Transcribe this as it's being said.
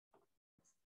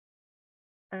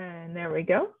And there we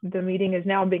go. The meeting is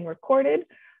now being recorded.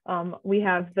 We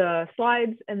have the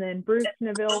slides, and then Bruce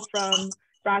Neville from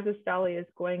Brazos Valley is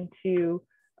going to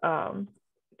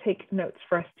take notes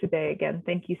for us today. Again,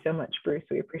 thank you so much, Bruce.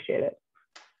 We appreciate it.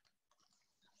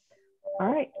 All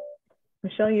right,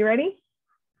 Michelle, you ready?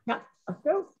 Yeah, let's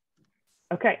go.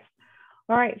 Okay.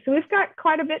 All right, so we've got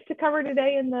quite a bit to cover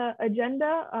today in the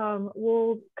agenda.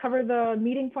 We'll cover the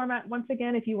meeting format once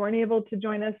again if you weren't able to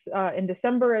join us in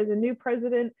December as a new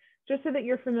president, just so that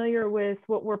you're familiar with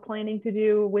what we're planning to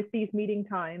do with these meeting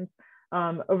times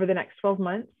over the next 12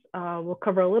 months. We'll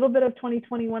cover a little bit of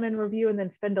 2021 in review, and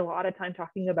then spend a lot of time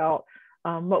talking about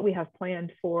what we have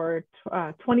planned for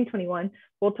 2021.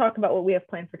 We'll talk about what we have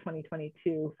planned for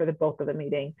 2022 for the bulk of the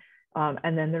meeting.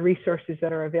 And then the resources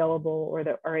that are available or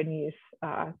that are in use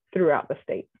throughout the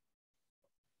state.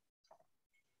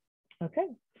 Okay,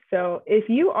 so if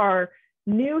you are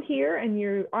new here and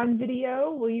you're on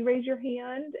video, will you raise your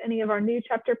hand? Any of our new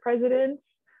chapter presidents?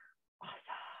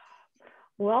 Awesome,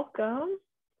 welcome.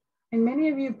 And many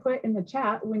of you put in the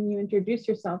chat when you introduce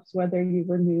yourselves, whether you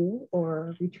were new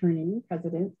or returning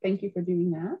president. Thank you for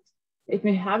doing that. If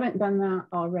you haven't done that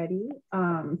already,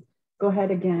 go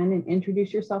ahead again and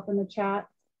introduce yourself in the chat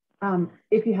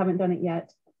if you haven't done it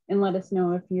yet, and let us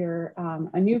know if you're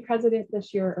a new president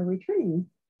this year or returning.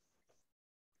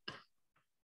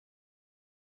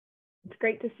 It's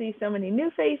great to see so many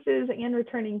new faces and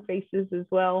returning faces as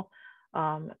well.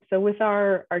 So with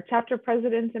our chapter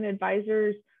presidents and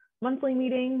advisors monthly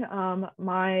meeting,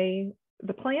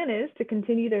 the plan is to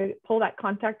continue to pull that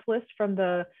contact list from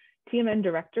the TMN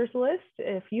directors list.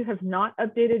 If you have not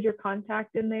updated your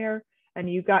contact in there, and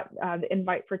you got the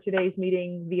invite for today's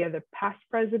meeting via the past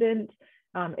president,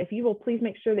 if you will please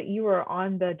make sure that you are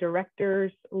on the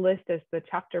directors list as the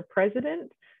chapter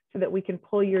president, so that we can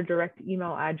pull your direct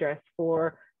email address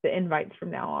for the invites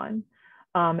from now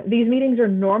on. These meetings are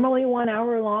normally 1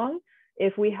 hour long.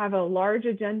 If we have a large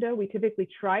agenda, we typically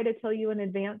try to tell you in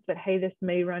advance that, hey, this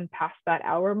may run past that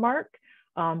hour mark.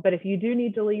 But if you do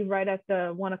need to leave right at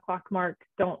the 1 o'clock mark,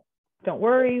 don't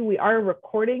worry. We are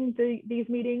recording these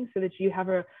meetings so that you have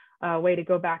a way to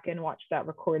go back and watch that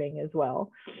recording as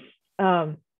well.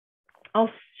 I'll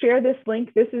share this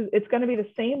link. It's going to be the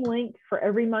same link for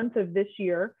every month of this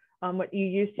year, what you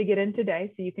used to get in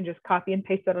today. So you can just copy and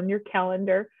paste that on your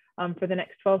calendar for the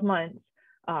next 12 months,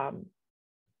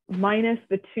 minus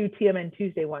the 2 TMN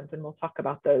Tuesday ones, and we'll talk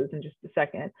about those in just a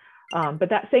second. But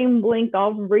that same link,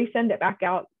 I'll resend it back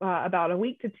out about a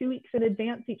week to 2 weeks in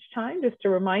advance each time, just to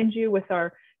remind you with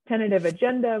our tentative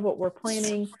agenda of what we're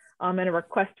planning, and a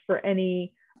request for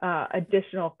any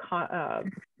additional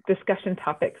discussion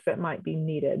topics that might be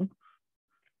needed.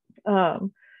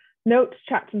 Notes,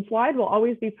 chats, and slides will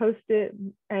always be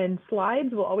posted, and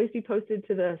slides will always be posted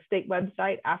to the state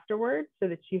website afterwards, so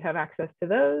that you have access to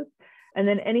those. And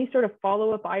then any sort of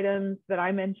follow-up items that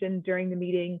I mentioned during the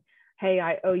meeting, hey,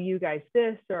 I owe you guys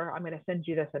this, or I'm going to send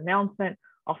you this announcement,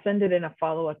 I'll send it in a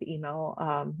follow-up email,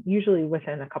 usually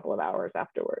within a couple of hours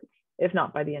afterwards, if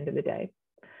not by the end of the day.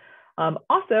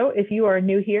 Also, if you are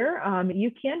new here, you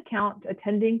can count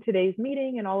attending today's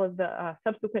meeting and all of the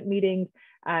subsequent meetings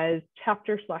as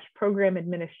chapter/program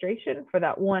administration for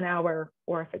that 1 hour,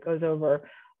 or if it goes over,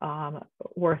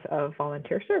 worth of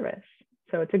volunteer service.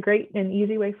 So it's a great and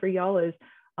easy way for y'all as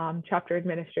chapter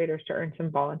administrators to earn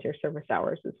some volunteer service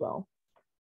hours as well.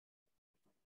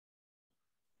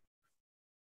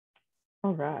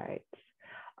 All right.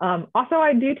 Also,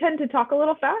 I do tend to talk a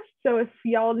little fast, so if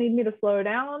y'all need me to slow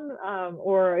down,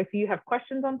 or if you have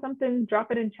questions on something,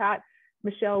 drop it in chat.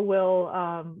 Michelle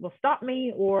will stop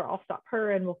me, or I'll stop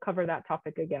her, and we'll cover that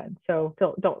topic again. So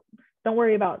don't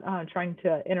worry about trying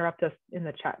to interrupt us in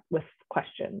the chat with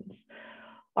questions.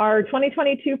 Our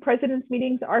 2022 president's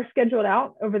meetings are scheduled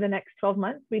out over the next 12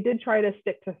 months. We did try to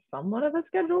stick to somewhat of a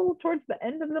schedule towards the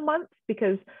end of the month,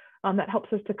 because that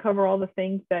helps us to cover all the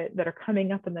things that are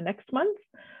coming up in the next month.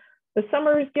 The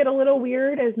summers get a little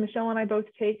weird, as Michelle and I both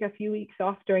take a few weeks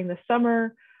off during the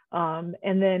summer.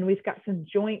 And then we've got some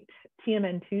joint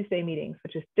TMN Tuesday meetings,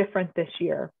 which is different this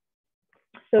year.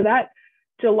 So that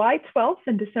July 12th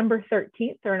and December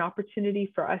 13th are an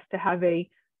opportunity for us to have a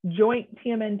joint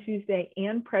TMN Tuesday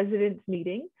and President's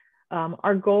meeting.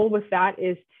 Our goal with that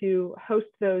is to host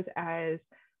those as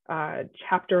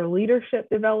chapter leadership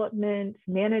development,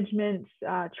 management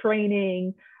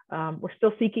training. We're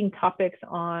still seeking topics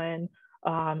on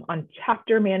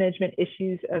chapter management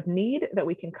issues of need that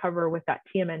we can cover with that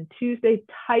TMN Tuesday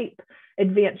type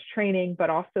advanced training, but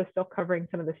also still covering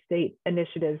some of the state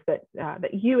initiatives that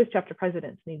you as chapter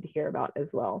presidents need to hear about as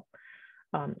well.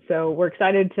 So we're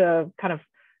excited to kind of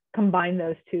combine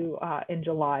those two in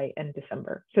July and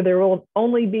December. So there will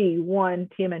only be one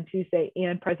TMN Tuesday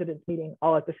and President's meeting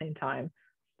all at the same time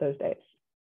those days.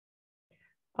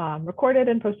 Recorded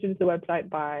and posted to the website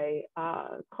by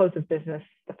close of business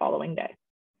the following day.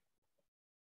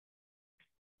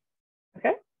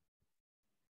 Okay.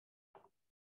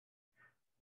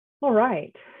 All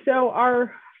right. So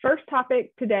our first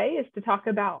topic today is to talk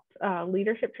about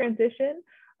leadership transition.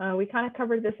 We kind of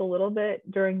covered this a little bit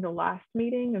during the last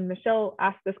meeting, and Michelle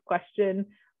asked this question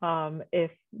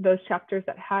if those chapters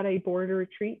that had a board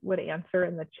retreat would answer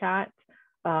in the chat.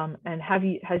 And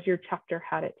has your chapter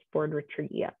had its board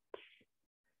retreat yet?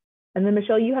 And then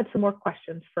Michelle, you had some more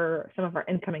questions for some of our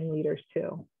incoming leaders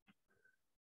too.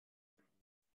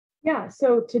 Yeah,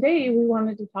 so today we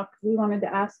wanted to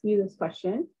ask you this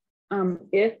question.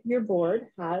 If your board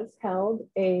has held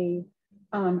a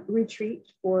retreat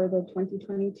for the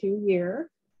 2022 year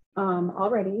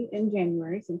already in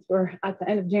January, since we're at the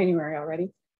end of January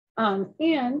already.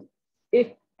 And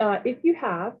if you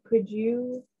have, could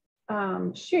you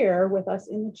share with us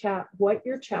in the chat what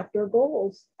your chapter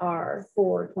goals are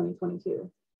for 2022?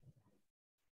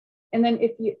 And then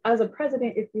if you, as a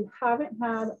president, if you haven't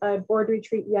had a board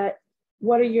retreat yet,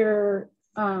 what are you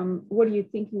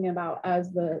thinking about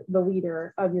as the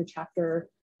leader of your chapter,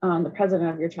 the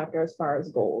president of your chapter as far as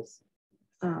goals?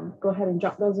 Go ahead and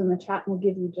drop those in the chat, and we'll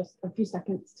give you just a few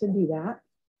seconds to do that.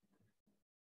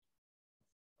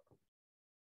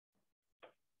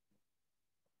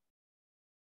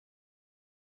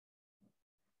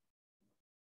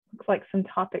 Looks like some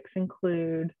topics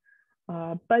include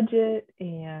budget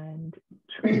and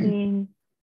training.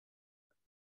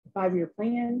 5-year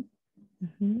plan.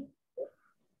 Mm-hmm.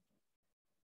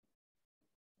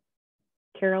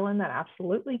 Carolyn, that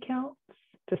absolutely counts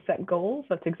to set goals.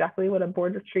 That's exactly what a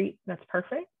board retreat, that's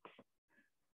perfect.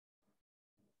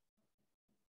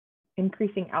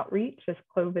 Increasing outreach as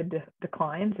COVID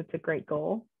declines, it's a great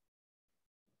goal.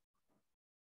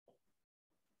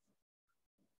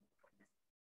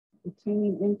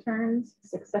 Retaining interns,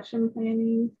 succession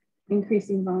planning,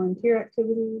 increasing volunteer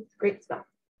activities, great stuff.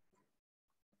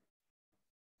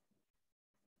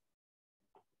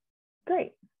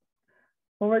 Great.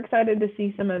 Well, we're excited to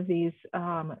see some of these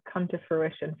come to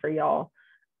fruition for y'all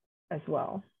as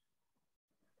well.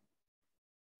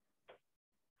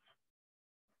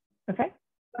 Okay.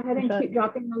 Go ahead and keep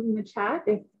dropping those in the chat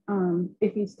if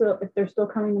they're still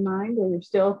coming to mind, or you're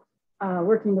still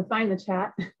working to find the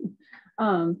chat.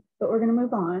 But we're going to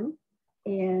move on,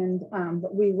 and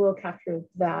but we will capture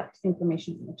that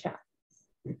information in the chat.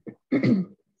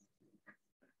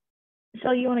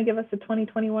 Michelle, you want to give us a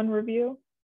 2021 review?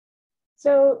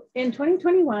 So in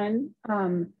 2021,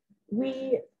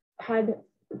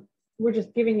 we're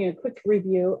just giving you a quick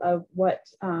review of what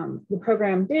the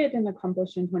program did and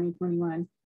accomplished in 2021.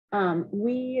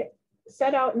 We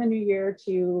set out in the new year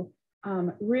to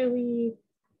really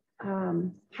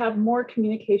have more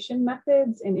communication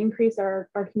methods and increase our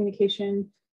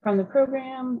communication from the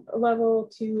program level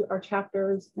to our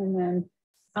chapters, and then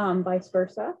vice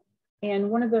versa.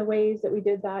 And one of the ways that we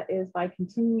did that is by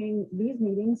continuing these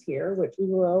meetings here, which we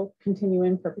will continue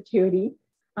in perpetuity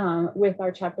with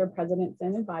our chapter presidents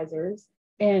and advisors.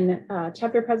 And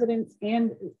chapter presidents,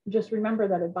 and just remember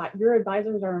that your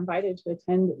advisors are invited to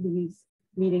attend these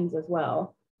meetings as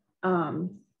well.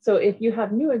 So if you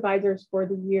have new advisors for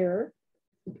the year,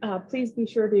 please be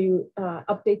sure to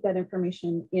update that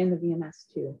information in the VMS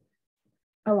too,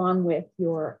 along with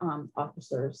your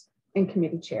officers and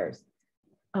committee chairs.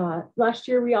 Last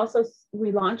year, we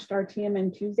launched our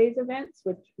TMN Tuesdays events,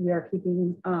 which we are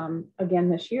keeping again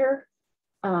this year.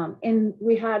 And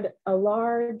we had a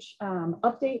large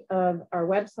update of our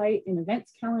website and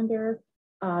events calendar.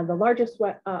 The largest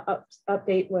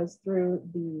update was through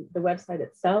the website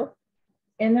itself.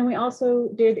 And then we also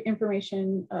did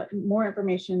information, more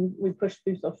information we pushed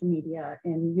through social media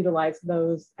and utilized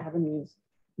those avenues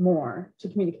more to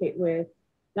communicate with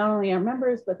not only our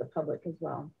members, but the public as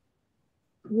well.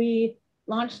 We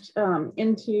launched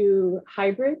into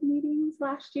hybrid meetings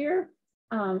last year.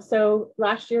 So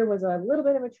last year was a little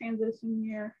bit of a transition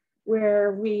year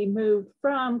where we moved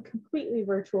from completely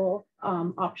virtual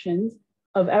options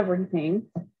of everything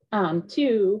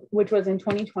to, which was in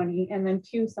 2020, and then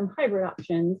to some hybrid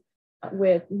options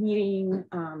with meeting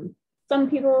some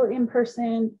people in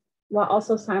person while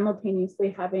also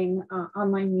simultaneously having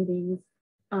online meetings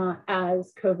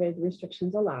as COVID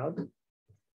restrictions allowed.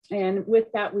 And with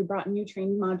that, we brought new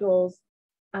training modules.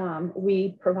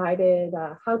 We provided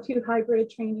how-to hybrid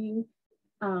training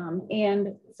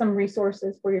and some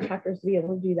resources for your chapters to be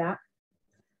able to do that.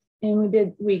 And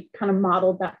we kind of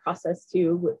modeled that process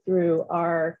too through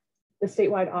our the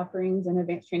statewide offerings and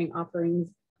advanced training offerings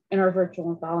in our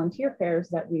virtual volunteer fairs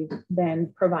that we've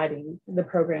been providing the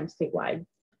program statewide.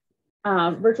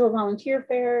 Virtual volunteer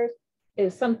fairs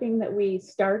is something that we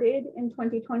started in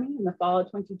 2020, in the fall of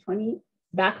 2020,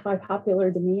 backed by popular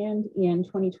demand in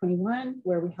 2021,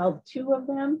 where we held 2 of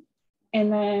them.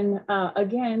 And then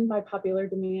again, by popular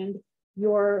demand,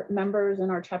 your members in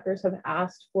our chapters have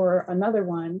asked for another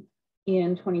one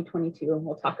in 2022, and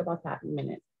we'll talk about that in a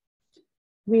minute.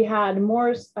 We had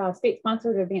more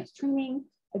state-sponsored advanced training,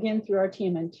 again, through our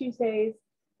TMN Tuesdays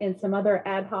and some other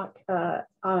ad hoc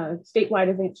statewide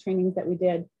advanced trainings that we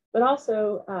did, but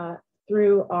also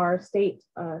through our state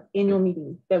annual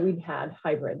meeting that we've had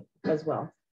hybrid as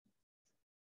well.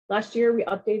 Last year, we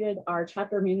updated our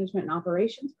chapter management and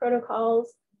operations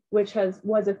protocols, which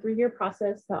was a 3-year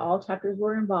process that all chapters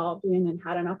were involved in and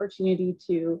had an opportunity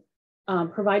to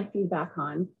provide feedback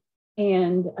on.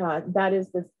 And that is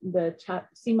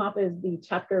CMOP is the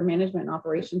chapter management and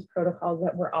operations protocols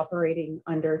that we're operating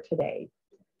under today.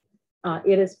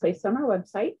 It is placed on our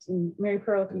website, and Mary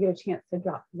Pearl, if you get a chance to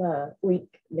drop the link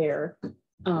there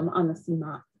on the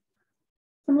CMOP.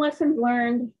 Some lessons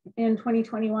learned in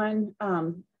 2021.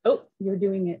 Oh, you're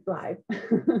doing it live.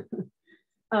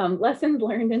 Lessons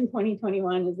learned in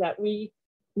 2021 is that we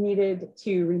needed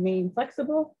to remain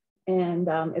flexible, and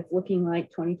it's looking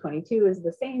like 2022 is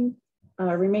the same.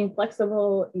 Remain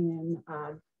flexible in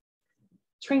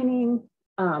training,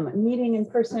 meeting in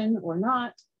person or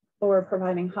not, or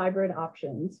providing hybrid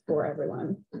options for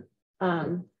everyone.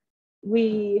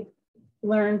 We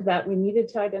learned that we needed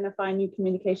to identify new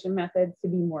communication methods to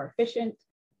be more efficient.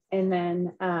 And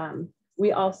then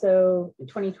we also, in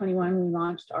 2021, we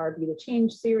launched our Be the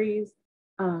Change series,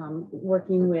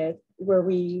 working with, where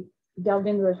we delved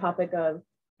into the topic of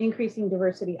increasing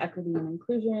diversity, equity, and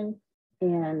inclusion,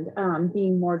 and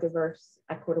being more diverse,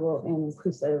 equitable, and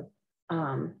inclusive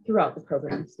throughout the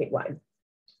program statewide.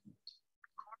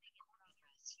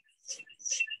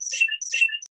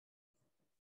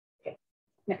 Okay,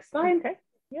 next slide. Okay,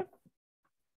 yep.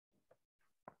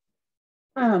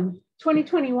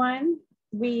 2021,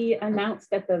 we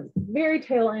announced at the very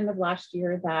tail end of last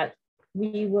year that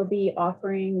we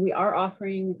are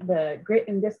offering the grit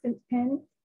and distance pin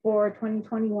for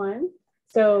 2021.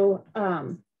 So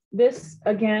this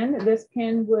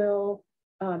pin will,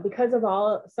 because of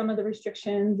some of the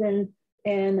restrictions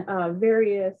and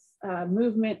various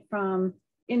movement from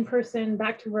in-person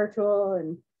back to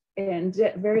virtual and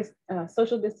various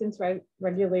social distance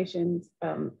regulations,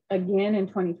 again in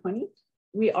 2020,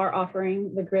 we are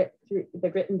offering the grit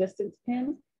and distance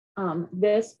pin.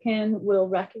 This pin will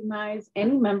recognize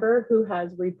any member who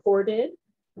has reported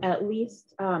at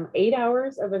least 8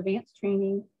 hours of advanced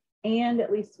training and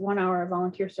at least 1 hour of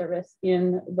volunteer service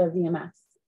in the VMS.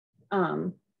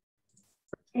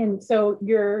 And so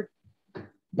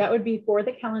that would be for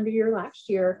the calendar year last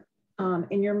year,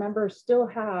 and your members still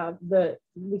have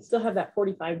we still have that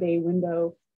 45-day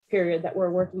window period that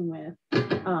we're working with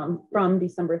from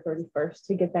December 31st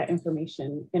to get that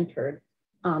information entered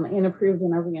and approved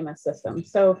in our VMS system.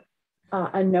 So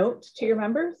a note to your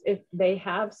members, if they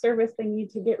have service they need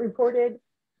to get reported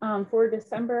for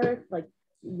December,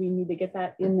 we need to get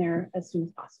that in there as soon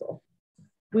as possible.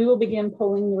 We will begin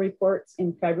pulling the reports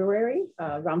in February,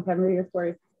 around February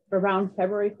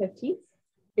 15th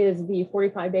is the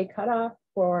 45-day cutoff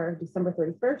for December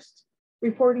 31st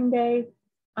reporting day.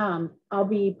 I'll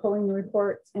be pulling the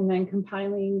reports and then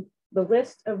compiling the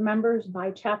list of members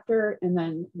by chapter and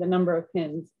then the number of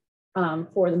pins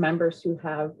for the members who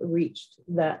have reached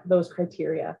those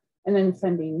criteria, and then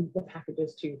sending the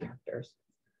packages to chapters.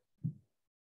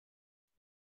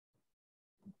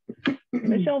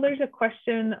 Michelle, there's a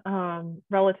question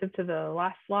relative to the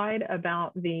last slide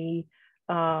about the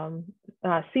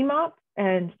CMOP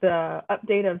and the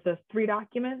update of the 3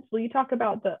 documents. Will you talk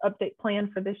about the update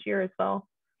plan for this year as well?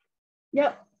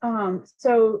 Yep.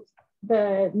 So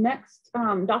the next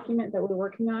document that we're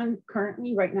working on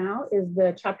currently right now is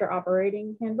the chapter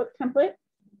operating handbook template.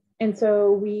 And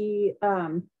so we,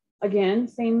 again,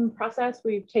 same process.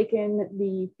 We've taken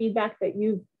the feedback that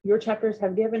your chapters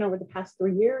have given over the past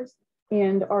 3 years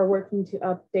and are working to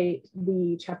update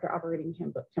the chapter operating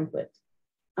handbook template.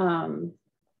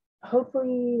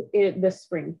 Hopefully this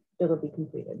spring it'll be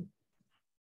completed.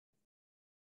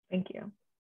 Thank you.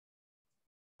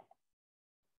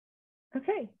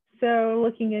 Okay, so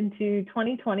looking into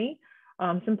 2020,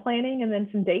 some planning and then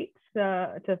some dates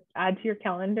to add to your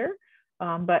calendar.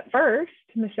 But first,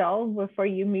 Michelle, before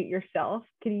you mute yourself,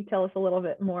 can you tell us a little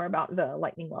bit more about the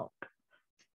lightning walk?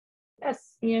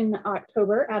 Yes, in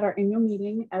October at our annual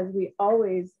meeting, as we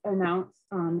always announce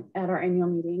at our annual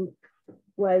meeting,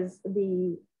 was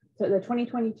the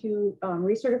 2022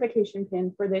 recertification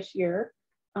pin for this year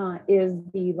is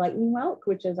the lightning whelk,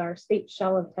 which is our state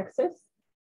shell of Texas.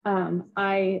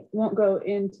 I won't go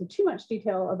into too much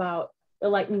detail about the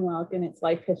lightning whelk and its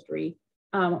life history.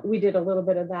 We did a little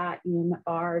bit of that in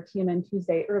our TMN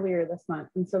Tuesday earlier this month,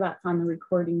 and so that's on the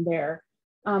recording there.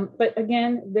 But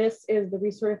again, this is the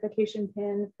recertification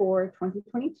pin for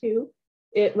 2022.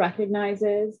 It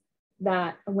recognizes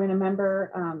that when a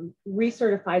member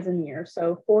recertifies in a year,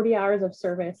 so 40 hours of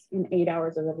service and 8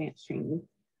 hours of advanced training.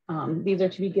 These are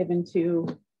to be given to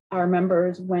our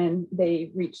members when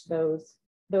they reach those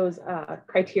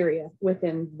criteria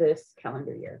within this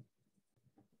calendar year.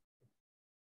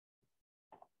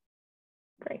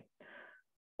 Great.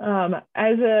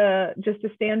 As just a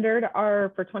standard,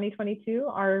 for 2022,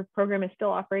 our program is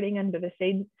still operating under the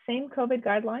same COVID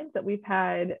guidelines that we've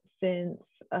had since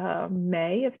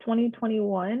May of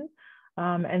 2021.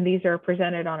 And these are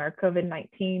presented on our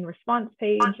COVID-19 response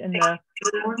page. And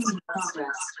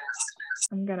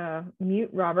I'm gonna mute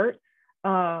Robert.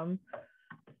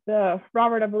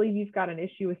 Robert, I believe you've got an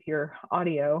issue with your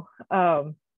audio.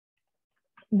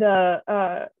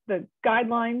 The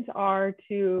guidelines are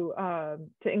to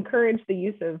encourage the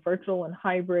use of virtual and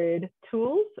hybrid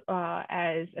tools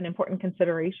as an important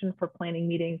consideration for planning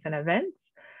meetings and events.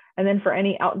 And then for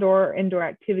any outdoor or indoor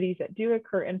activities that do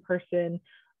occur in person,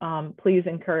 please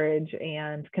encourage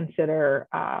and consider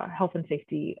health and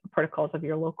safety protocols of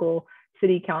your local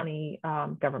city, county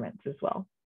governments as well.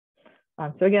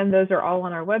 So again, those are all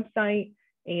on our website,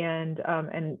 and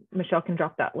Michelle can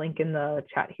drop that link in the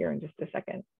chat here in just a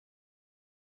second.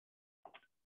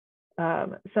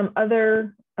 Some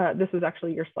other, this was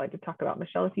actually your slide to talk about,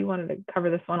 Michelle. If you wanted to cover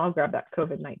this one, I'll grab that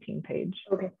COVID-19 page.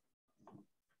 Okay.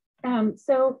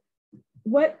 So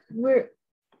what the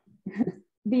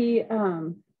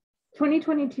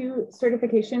 2022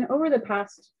 certification over the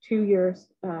past 2 years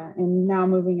and now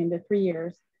moving into 3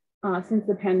 years since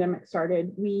the pandemic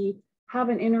started, we have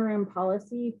an interim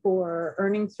policy for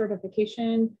earning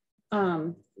certification,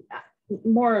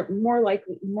 more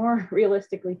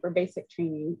realistically for basic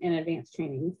training and advanced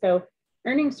training. So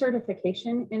earning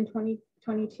certification in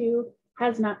 2022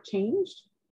 has not changed.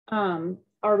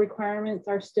 Our requirements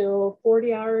are still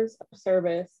 40 hours of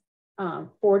service,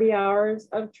 40 hours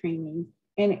of training,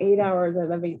 and 8 hours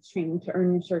of advanced training to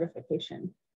earn your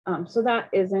certification. So that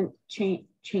isn't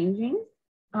changing.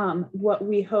 What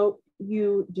we hope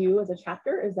you do as a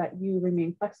chapter is that you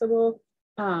remain flexible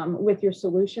with your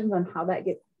solutions on how that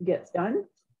gets done,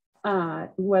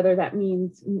 whether that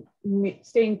means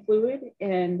staying fluid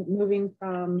and moving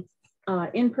from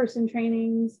in-person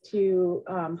trainings to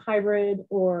hybrid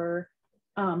or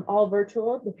all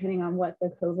virtual, depending on what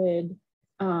the COVID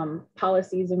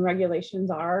policies and regulations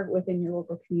are within your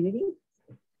local community.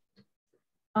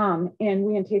 And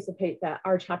we anticipate that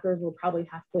our chapters will probably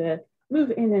have to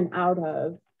move in and out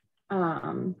of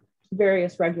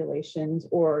various regulations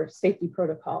or safety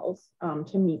protocols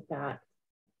to meet that,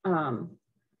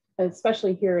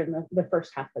 especially here in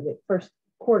the first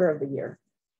quarter of the year.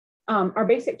 Our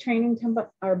basic training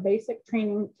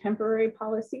temporary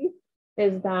policy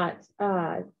is that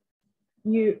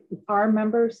our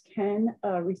members can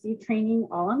receive training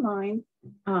all online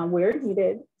where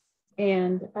needed,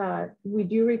 and we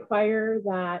do require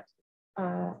that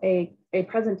a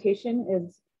presentation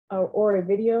is or a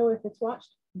video, if it's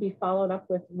watched, be followed up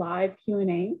with live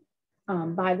Q&A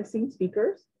by the scene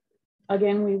speakers.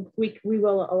 Again, we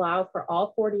will allow for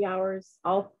all 40 hours,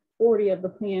 all 40 of the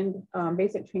planned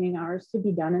basic training hours to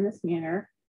be done in this manner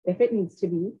if it needs to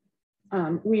be.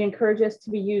 We encourage this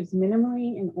to be used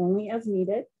minimally and only as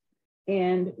needed.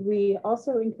 And we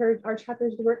also encourage our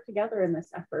chapters to work together in this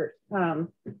effort.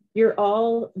 You're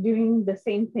all doing the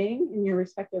same thing in your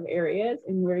respective areas,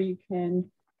 and where you can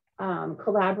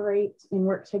collaborate and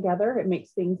work together, it makes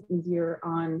things easier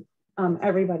on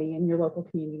everybody in your local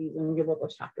communities and your local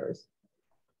chapters.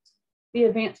 The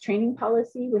advanced training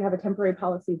policy, we have a temporary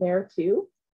policy there too.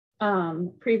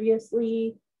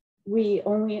 Previously, we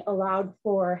only allowed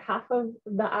for half of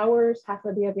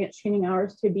the advanced training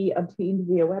hours to be obtained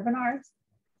via webinars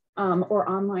or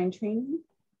online training.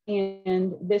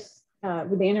 And this,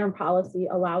 the interim policy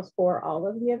allows for all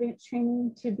of the advanced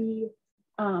training to be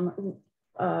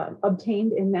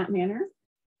obtained in that manner,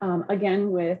 again,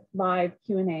 with live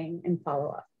Q&A and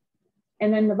follow-up.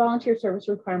 And then the volunteer service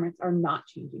requirements are not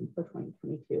changing for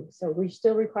 2022. So we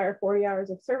still require 40 hours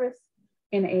of service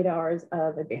and 8 hours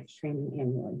of advanced training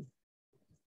annually.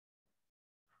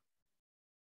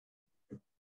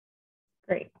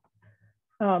 Great.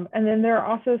 And then there are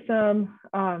also some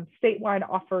statewide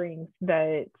offerings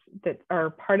that are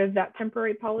part of that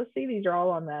temporary policy. These are all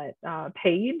on that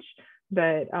page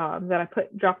that I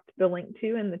dropped the link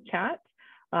to in the chat.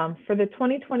 For the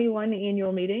 2021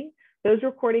 annual meeting, those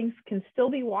recordings can still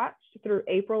be watched through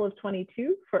April of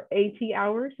 22 for AT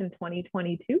hours in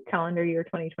 2022, calendar year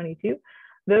 2022.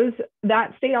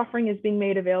 That state offering is being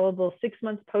made available 6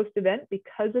 months post-event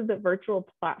because of the virtual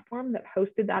platform that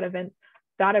hosted that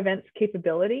event's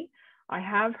capability. I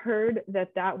have heard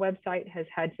that website has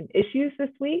had some issues this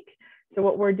week. So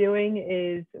what we're doing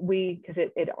is because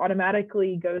it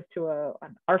automatically goes to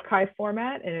an archive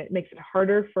format, and it makes it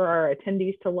harder for our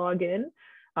attendees to log in.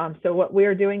 So what we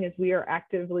are doing is we are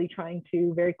actively trying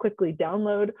to very quickly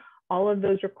download all of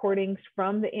those recordings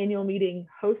from the annual meeting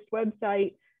host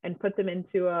website and put them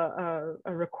into a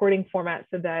recording format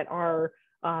so that our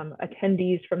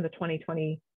attendees from the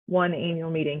 2021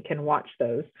 annual meeting can watch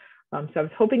those. So I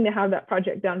was hoping to have that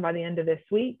project done by the end of this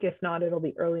week. If not, it'll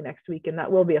be early next week, and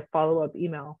that will be a follow-up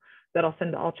email that I'll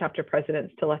send to all chapter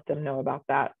presidents to let them know about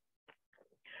that.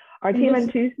 Our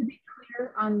TMN Tuesday, to be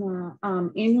clear on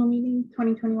the annual meeting,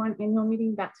 2021 annual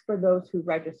meeting, that's for those who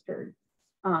registered.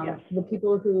 Yes. The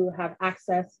people who have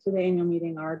access to the annual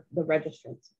meeting are the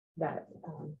registrants that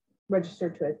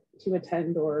registered to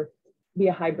attend or be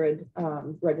a hybrid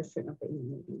registrant of the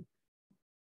annual meeting.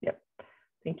 Yep,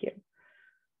 thank you.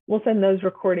 We'll send those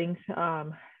recordings,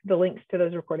 the links to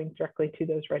those recordings directly to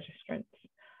those registrants.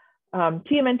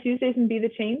 TMN Tuesdays and Be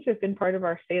the Change have been part of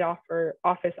our state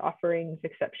office offerings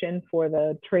exception for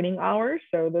the training hours.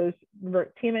 So those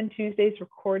TMN Tuesdays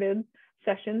recorded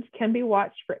sessions can be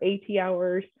watched for AT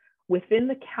hours within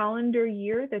the calendar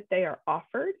year that they are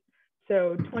offered.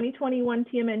 So 2021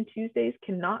 TMN Tuesdays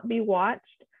cannot be watched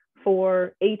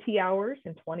for AT hours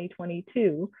in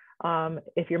 2022.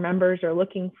 If your members are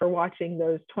looking for watching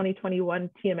those 2021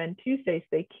 TMN Tuesdays,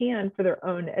 they can for their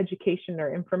own education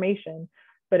or information.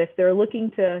 But if they're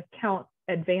looking to count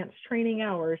advanced training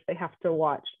hours, they have to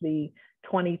watch the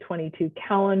 2022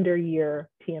 calendar year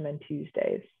TMN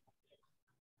Tuesdays.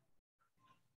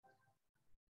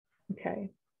 Okay.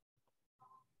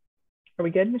 Are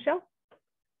we good, Michelle?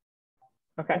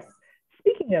 Okay.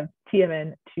 Speaking of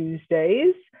TMN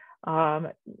Tuesdays,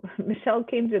 Michelle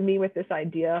came to me with this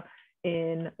idea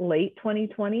in late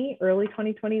 2020, early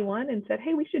 2021, and said,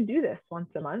 hey, we should do this once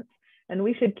a month, and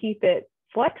we should keep it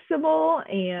flexible.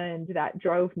 And that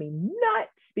drove me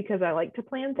nuts because I like to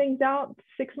plan things out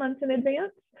 6 months in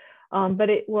advance. But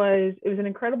it was an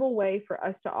incredible way for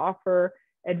us to offer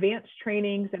advanced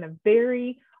trainings in a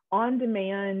very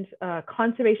on-demand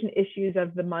conservation issues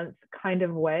of the month kind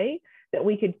of way that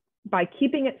we could, by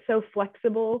keeping it so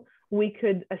flexible, we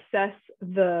could assess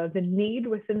the need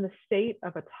within the state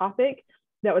of a topic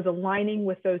that was aligning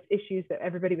with those issues that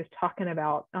everybody was talking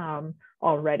about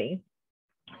already.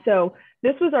 So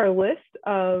this was our list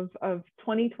of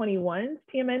 2021's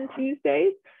TMN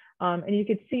Tuesdays. And you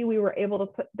could see we were able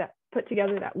to put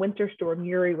together that winter storm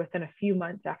Uri within a few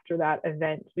months after that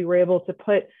event. We were able to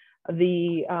put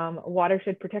the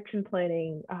watershed protection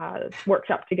planning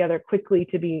workshop together quickly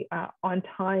to be on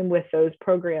time with those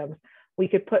programs. We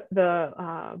could put the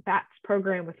BATS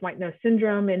program with white nose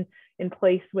syndrome in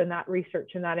place when that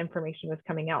research and that information was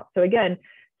coming out. So again,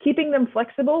 keeping them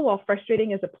flexible while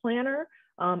frustrating as a planner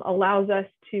allows us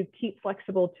to keep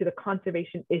flexible to the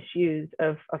conservation issues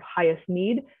of highest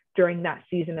need during that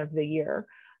season of the year.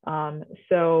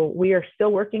 So we are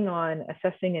still working on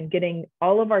assessing and getting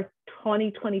all of our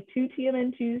 2022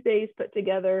 TMN Tuesdays put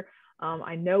together.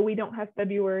 I know we don't have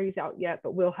February's out yet,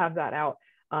 but we'll have that out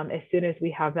as soon as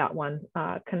we have that one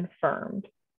confirmed.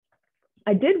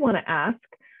 I did want to ask,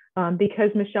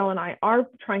 because Michelle and I are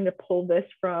trying to pull this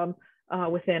from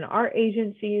within our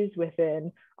agencies,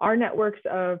 within our networks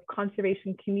of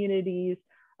conservation communities,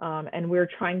 and we're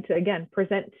trying to, again,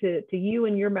 present to you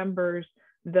and your members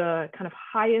the kind of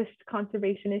highest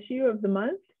conservation issue of the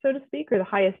month, so to speak, or the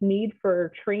highest need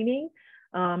for training.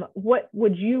 What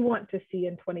would you want to see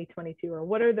in 2022, or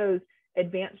what are those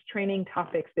advanced training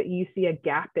topics that you see a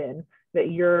gap in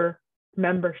that your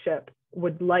membership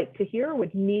would like to hear,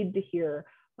 would need to hear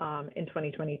in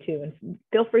 2022? And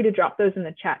feel free to drop those in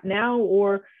the chat now,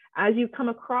 or as you come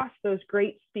across those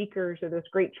great speakers or those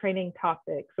great training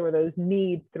topics or those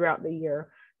needs throughout the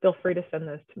year, feel free to send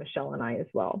those to Michelle and I as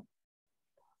well.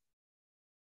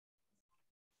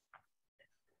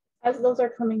 As those are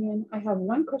coming in, I have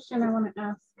one question I want to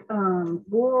ask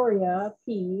Gloria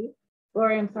P.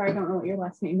 Gloria, I'm sorry, I don't know what your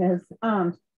last name is.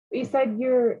 You said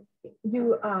you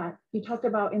talked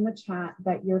about in the chat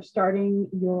that you're starting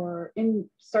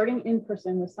in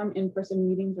person with some in-person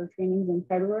meetings or trainings in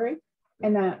February.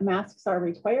 and that masks are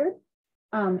required.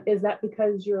 Is that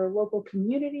because your local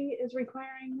community is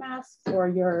requiring masks, or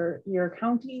your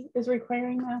county is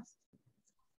requiring masks?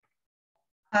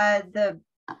 My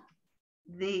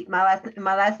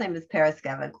last name is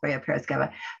Paraskeva, Gloria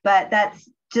Paraskeva, but that's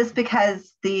just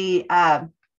because the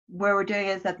where we're doing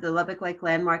is at the Lubbock Lake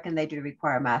Landmark, and they do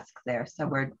require masks there, so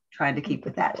we're trying to keep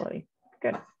with that.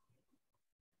 Good.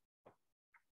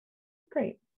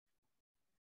 Great.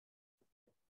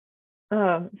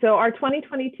 So our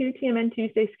 2022 TMN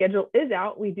Tuesday schedule is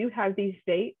out. We do have these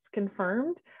dates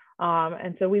confirmed.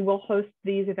 And so we will host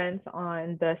these events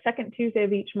on the second Tuesday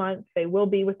of each month. They will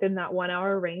be within that 1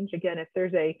 hour range. Again, if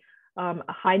there's a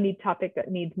high need topic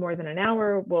that needs more than an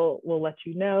hour, we'll let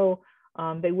you know.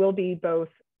 They will be both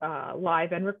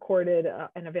live and recorded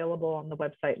and available on the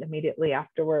website immediately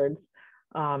afterwards.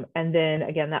 And then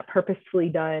again, that purposefully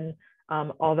done,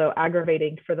 although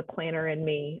aggravating for the planner and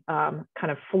me,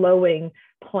 kind of flowing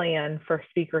plan for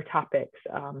speaker topics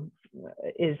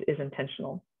is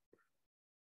intentional.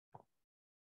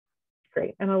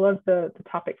 Great, and I love the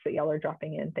topics that y'all are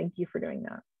dropping in. Thank you for doing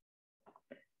that.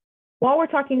 While we're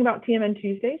talking about TMN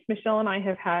Tuesdays, Michelle and I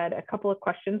have had a couple of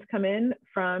questions come in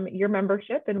from your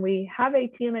membership, and we have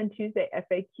a TMN Tuesday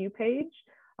FAQ page.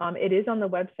 It is on the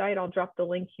website. I'll drop the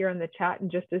link here in the chat in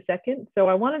just a second. So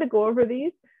I wanted to go over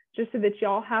these just so that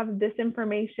y'all have this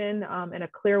information in a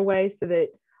clear way, so that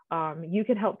you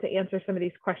can help to answer some of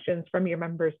these questions from your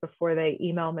members before they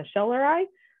email Michelle or I,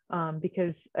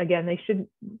 because again, they should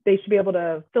be able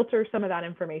to filter some of that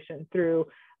information through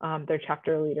their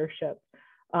chapter leadership.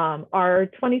 Are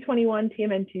 2021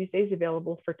 TMN Tuesdays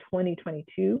available for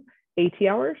 2022 AT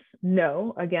hours?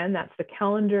 No, again, that's the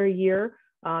calendar year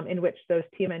in which those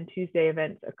TMN Tuesday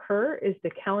events occur, is the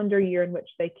calendar year in which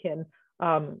they can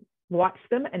watch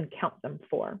them and count them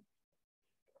for.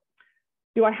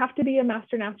 Do I have to be a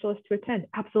master naturalist to attend?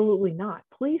 Absolutely not.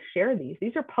 Please share these.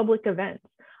 These are public events.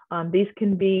 These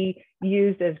can be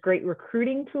used as great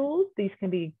recruiting tools. These can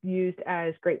be used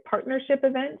as great partnership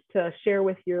events to share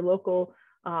with your local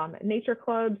nature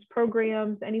clubs,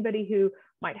 programs, anybody who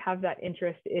might have that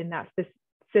interest in that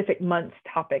specific month's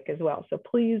topic as well. So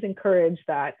please encourage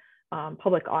that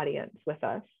public audience with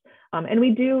us. And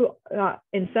we do,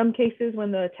 in some cases,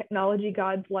 when the technology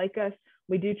gods like us,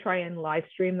 we do try and live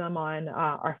stream them on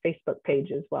our Facebook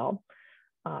page as well.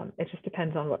 It just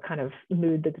depends on what kind of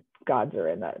mood the gods are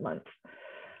in that month.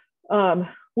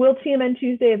 Will TMN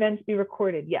Tuesday events be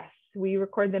recorded? Yes, we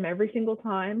record them every single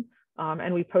time.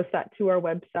 And we post that to our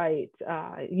website,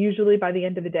 usually by the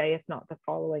end of the day, if not the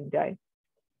following day.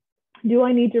 Do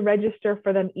I need to register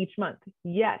for them each month?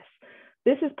 Yes.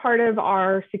 This is part of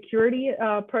our security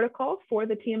protocol for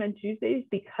the TMN Tuesdays.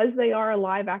 Because they are a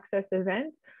live access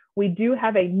event, we do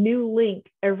have a new link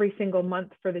every single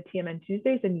month for the TMN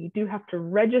Tuesdays, and you do have to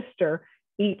register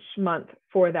each month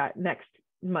for that next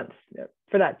month,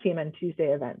 for that TMN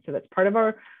Tuesday event. So that's part of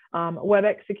our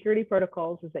WebEx security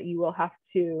protocols, is that you will have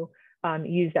to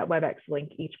use that WebEx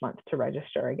link each month to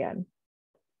register again.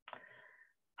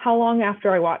 How long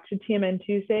after I watch a TMN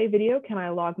Tuesday video can I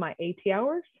log my AT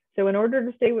hours? So in order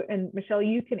to stay, and Michelle,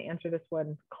 you can answer this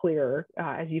one clearer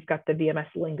as you've got the VMS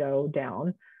lingo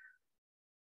down,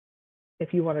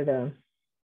 if you wanted to.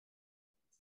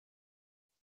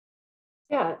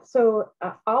 Yeah, so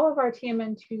all of our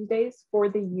TMN Tuesdays for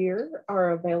the year are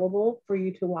available for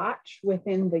you to watch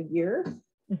within the year.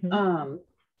 Mm-hmm.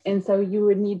 And so you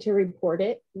would need to report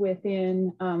it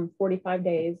within 45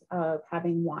 days of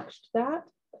having watched that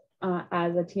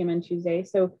as a TMN Tuesday.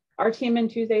 So our TMN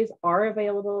Tuesdays are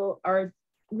available, are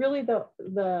really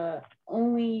the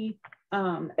only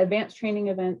advanced training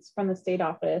events from the state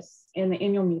office in the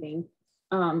annual meeting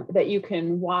that you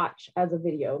can watch as a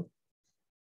video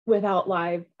without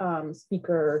live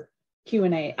speaker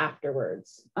Q&A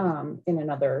afterwards in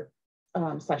another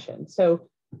session. So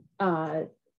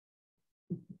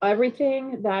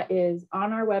everything that is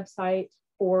on our website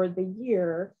for the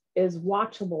year is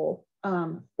watchable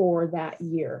for that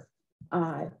year.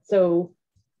 So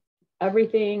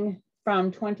everything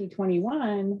from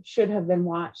 2021 should have been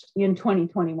watched in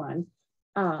 2021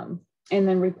 and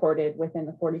then reported within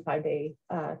the 45-day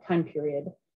time period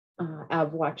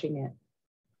of watching it.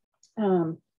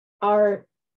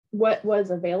 What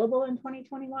was available in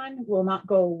 2021 will not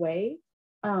go away.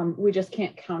 We just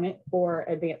can't count it for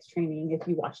advanced training if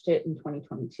you watched it in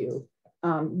 2022.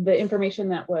 The information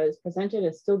that was presented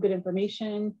is still good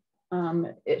information.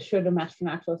 It should a master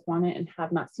naturalist want it and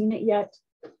have not seen it yet.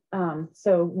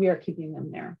 So we are keeping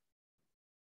them there.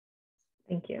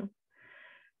 Thank you.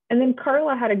 And then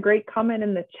Carla had a great comment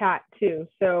in the chat too.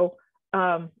 So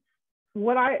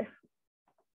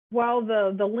while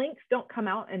the links don't come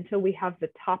out until we have the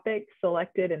topic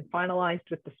selected and finalized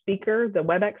with the speaker, the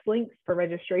WebEx links for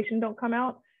registration don't come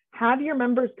out. Have your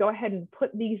members go ahead and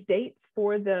put these dates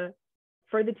for the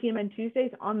TMN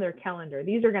Tuesdays on their calendar.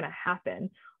 These are going to happen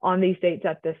on these dates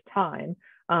at this time.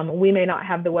 We may not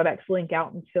have the WebEx link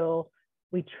out until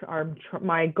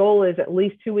my goal is at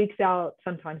least 2 weeks out.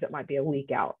 Sometimes it might be a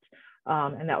week out.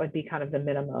 And that would be kind of the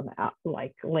minimum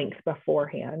length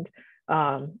beforehand.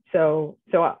 So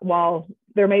while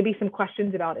there may be some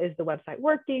questions about, is the website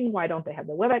working? Why don't they have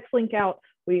the WebEx link out?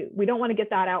 We don't want to get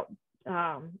that out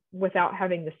without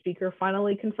having the speaker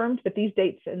finally confirmed, but these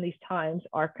dates and these times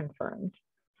are confirmed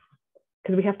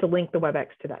because we have to link the WebEx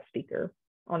to that speaker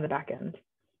on the back end.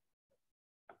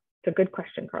 It's a good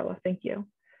question, Carla. Thank you.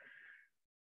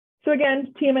 So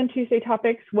again, TMN Tuesday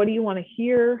topics, what do you want to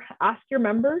hear? Ask your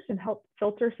members and help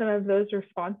filter some of those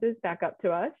responses back up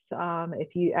to us.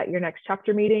 If you, at your next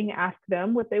chapter meeting, ask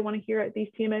them what they want to hear at these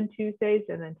TMN Tuesdays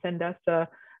and then send us a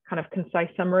kind of concise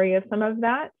summary of some of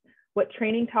that. What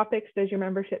training topics does your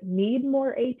membership need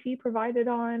more AT provided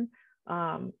on?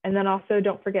 And then also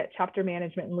don't forget chapter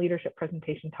management and leadership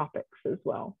presentation topics as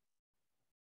well.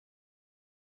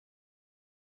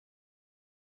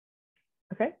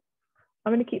 Okay.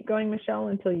 I'm going to keep going, Michelle,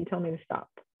 until you tell me to stop.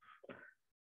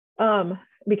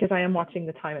 Because I am watching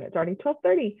the time and it's already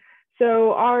 12:30.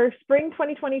 So our spring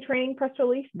 2020 training press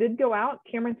release did go out.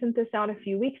 Cameron sent this out a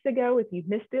few weeks ago. If you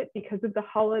missed it because of the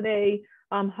holiday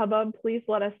hubbub, please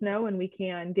let us know and we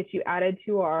can get you added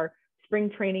to our spring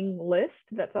training list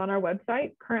that's on our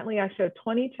website. Currently, I show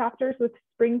 20 chapters with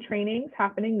spring trainings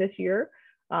happening this year.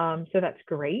 So that's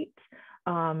great.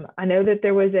 I know that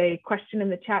there was a question in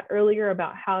the chat earlier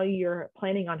about how you're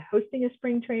planning on hosting a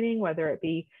spring training, whether it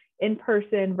be in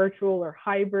person, virtual, or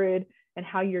hybrid, and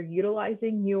how you're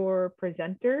utilizing your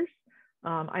presenters.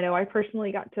 I know I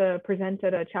personally got to present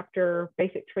at a chapter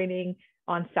basic training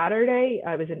on Saturday.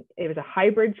 It was a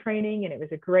hybrid training, and it was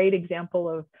a great example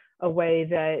of a way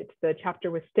that the chapter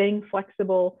was staying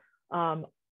flexible.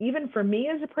 Even for me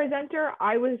as a presenter,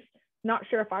 I was not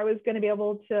sure if I was going to be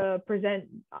able to present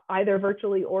either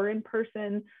virtually or in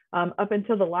person up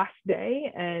until the last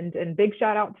day. And big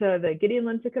shout out to the Gideon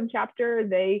Lincecum chapter.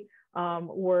 They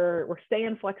were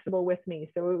staying flexible with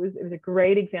me. So it was a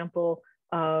great example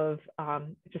of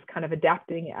just kind of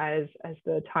adapting as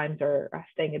the times are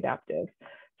staying adaptive.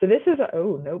 So this is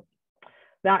oh, nope.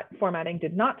 That formatting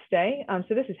did not stay.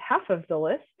 So this is half of the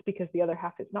list because the other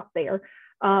half is not there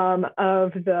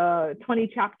of the 20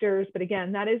 chapters. But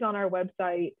again, that is on our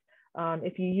website.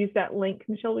 If you use that link,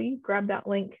 Michelle, will you grab that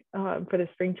link for the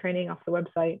spring training off the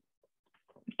website?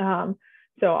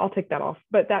 So I'll take that off.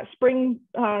 But that spring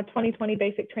 2020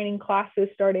 basic training class is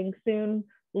starting soon.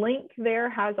 Link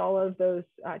there has all of those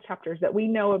chapters that we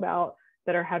know about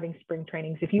that are having spring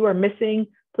trainings. If you are missing,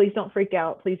 please don't freak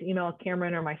out. Please email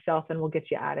Cameron or myself and we'll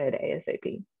get you added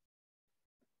ASAP.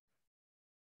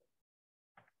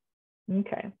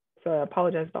 Okay, so I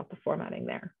apologize about the formatting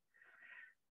there.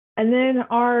 And then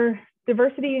our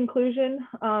diversity inclusion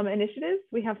initiatives,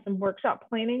 we have some workshop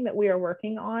planning that we are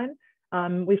working on.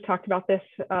 We've talked about this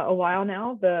a while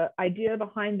now. The idea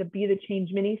behind the Be the Change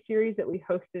mini series that we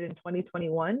hosted in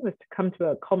 2021 was to come to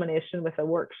a culmination with a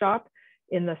workshop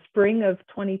in the spring of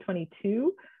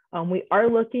 2022. We are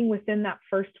looking within that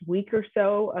first week or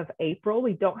so of April.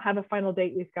 We don't have a final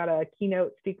date. We've got a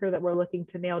keynote speaker that we're looking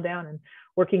to nail down and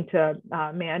working to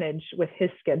manage with his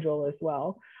schedule as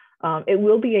well. It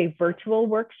will be a virtual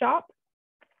workshop.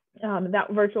 That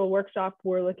virtual workshop,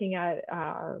 we're looking at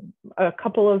a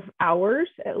couple of hours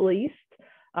at least.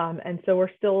 And so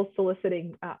we're still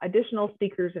soliciting additional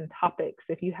speakers and topics.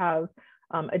 If you have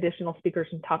additional speakers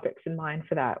and topics in mind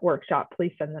for that workshop,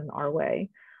 please send them our way.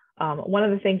 One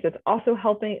of the things that's also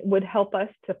would help us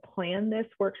to plan this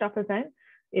workshop event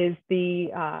is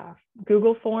the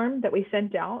Google form that we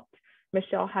sent out.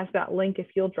 Michelle has that link if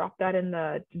you'll drop that in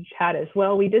the chat as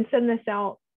well. We did send this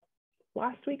out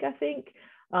last week, I think,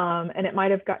 and it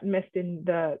might have gotten missed in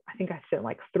the, I think I sent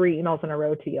like 3 emails in a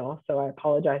row to y'all, so I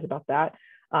apologize about that.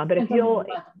 But if you'll,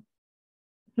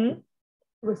 it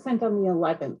was sent on the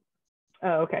 11th.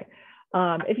 Oh, okay.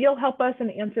 If you'll help us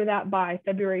and answer that by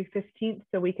February 15th,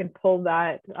 so we can pull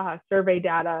that survey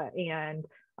data and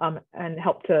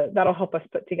that'll help us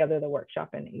put together the workshop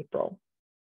in April.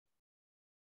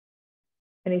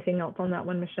 Anything else on that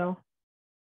one, Michelle?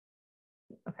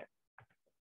 Okay.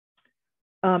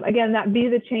 Again, that Be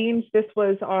the Change, this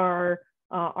was our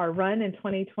run in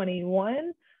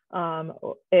 2021.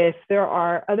 If there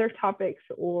are other topics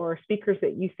or speakers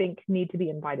that you think need to be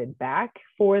invited back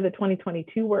for the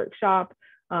 2022 workshop,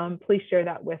 please share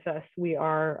that with us. We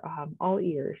are all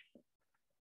ears.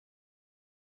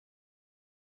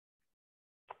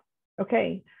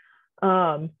 Okay.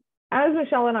 As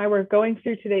Michelle and I were going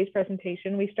through today's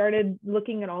presentation, we started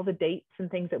looking at all the dates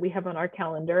and things that we have on our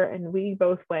calendar, and we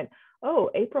both went, oh,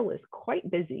 April is quite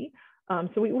busy.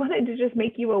 So we wanted to just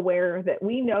make you aware that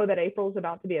we know that April is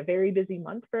about to be a very busy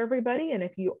month for everybody. And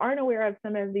if you aren't aware of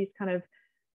some of these kind of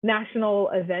national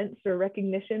events or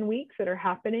recognition weeks that are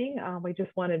happening, we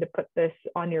just wanted to put this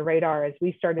on your radar as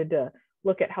we started to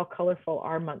look at how colorful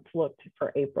our month looked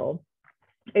for April.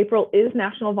 April is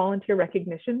National Volunteer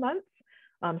Recognition Month.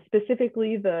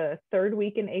 Specifically, the third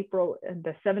week in April,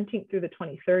 the 17th through the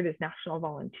 23rd, is National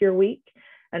Volunteer Week.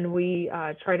 And we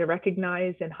try to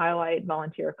recognize and highlight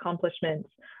volunteer accomplishments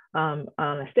on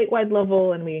a statewide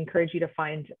level. And we encourage you to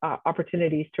find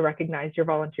opportunities to recognize your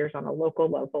volunteers on a local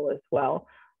level as well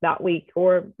that week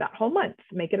or that whole month.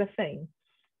 Make it a thing.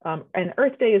 And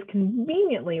Earth Day is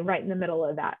conveniently right in the middle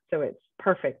of that. So it's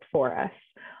perfect for us.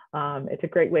 It's a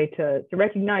great way to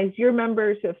recognize your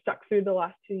members who have stuck through the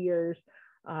last 2 years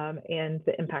and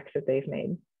the impacts that they've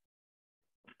made.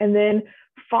 And then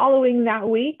following that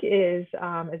week is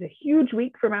a huge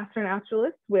week for Master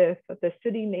Naturalists with the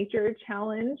City Nature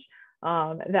Challenge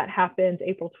that happens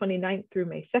April 29th through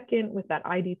May 2nd, with that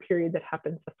ID period that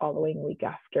happens the following week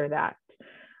after that.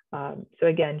 So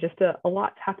again, just a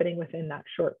lot happening within that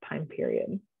short time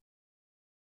period.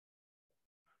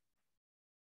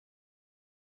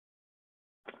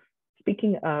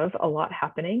 Speaking of a lot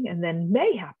happening, and then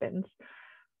May happens.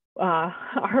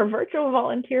 Our virtual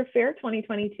volunteer fair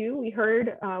 2022,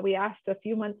 we asked a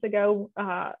few months ago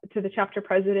to the chapter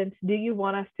presidents, do you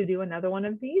want us to do another one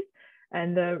of these?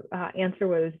 And the answer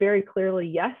was very clearly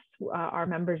yes. Our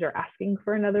members are asking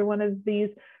for another one of these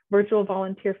virtual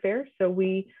volunteer fairs. So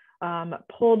we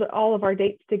pulled all of our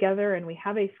dates together, and we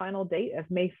have a final date of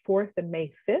May 4th and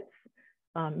May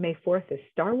 5th. May 4th is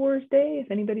Star Wars Day,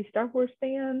 if anybody's Star Wars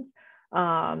fans.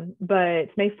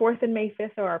 But May 4th and May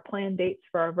 5th are our planned dates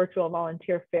for our virtual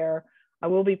volunteer fair. I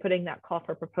will be putting that call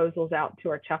for proposals out to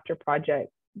our chapter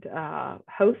project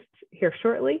hosts here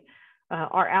shortly.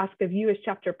 Our ask of you as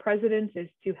chapter presidents is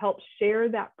to help share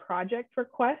that project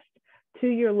request to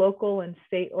your local and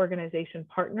state organization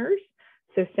partners.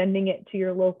 So sending it to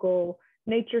your local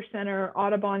nature center,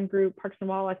 Audubon group, Parks and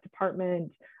Wildlife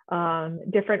Department,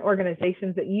 different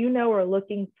organizations that you know are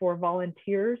looking for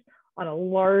volunteers on a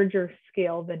larger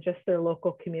scale than just their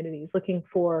local communities, looking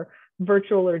for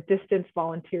virtual or distance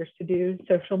volunteers to do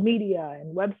social media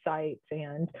and websites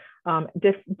and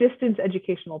distance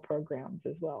educational programs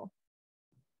as well.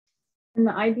 And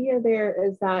the idea there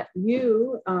is that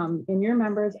you and your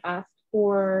members asked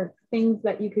for things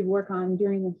that you could work on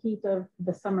during the heat of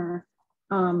the summer.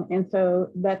 And so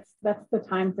that's the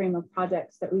time frame of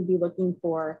projects that we'd be looking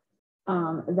for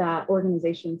that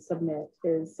organizations submit,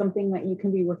 is something that you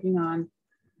can be working on,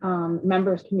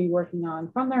 members can be working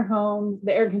on from their home,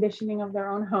 the air conditioning of their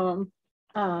own home,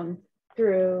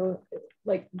 through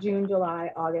like June,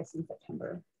 July, August, and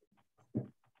September.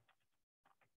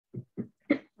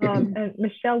 And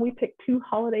Michelle, we picked 2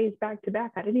 holidays back to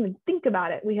back. I didn't even think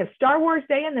about it. We have Star Wars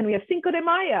Day, and then we have Cinco de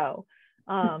Mayo.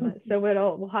 So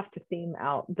we'll have to theme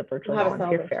out the virtual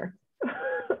volunteer fair.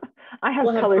 I have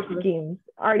color schemes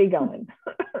already going.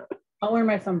 I'll wear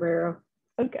my sombrero.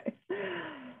 Okay.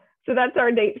 So that's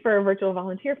our date for a virtual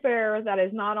volunteer fair. That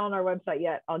is not on our website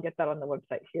yet. I'll get that on the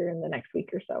website here in the next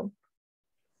week or so.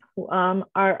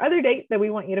 Our other date that we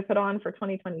want you to put on for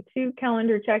 2022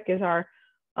 calendar check is our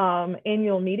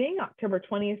annual meeting, October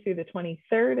 20th through the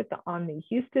 23rd at the Omni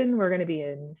Houston. We're going to be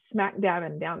in smack dab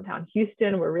in downtown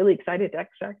Houston. We're really excited to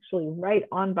actually right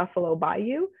on Buffalo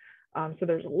Bayou. So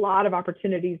there's a lot of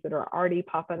opportunities that are already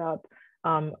popping up,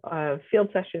 field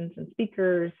sessions and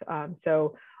speakers.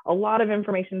 So a lot of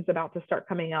information is about to start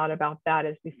coming out about that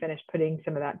as we finish putting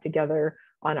some of that together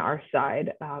on our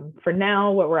side. For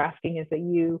now, what we're asking is that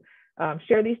you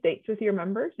share these dates with your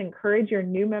members, encourage your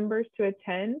new members to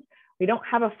attend. We don't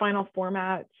have a final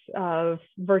format of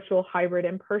virtual, hybrid,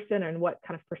 in person, and what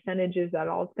kind of percentages that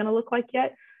all is going to look like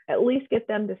yet. At least get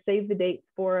them to save the dates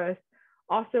for us.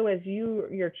 Also, as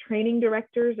your training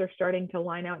directors are starting to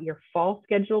line out your fall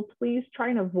schedule, please try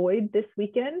and avoid this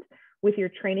weekend with your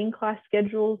training class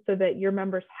schedules so that your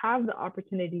members have the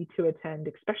opportunity to attend,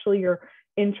 especially your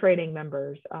in-training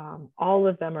members. All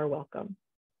of them are welcome.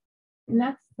 And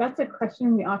that's a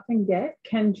question we often get.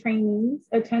 Can trainees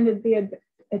attend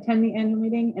the annual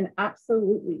meeting? And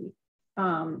absolutely.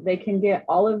 They can get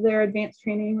all of their advanced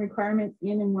training requirements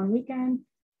in one weekend.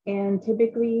 And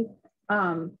typically,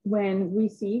 when we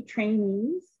see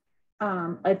trainees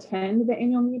attend the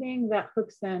annual meeting, that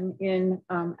hooks them in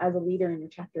as a leader in your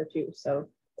chapter too. So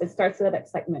it starts that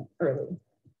excitement early.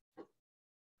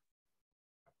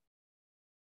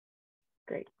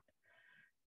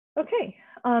 Okay,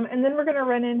 and then we're going to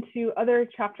run into other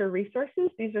chapter resources.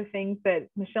 These are things that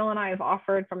Michelle and I have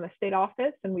offered from the state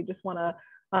office, and we just want to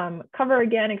cover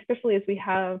again, especially as we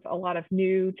have a lot of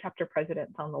new chapter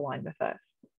presidents on the line with us.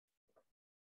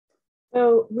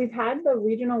 So we've had the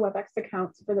regional WebEx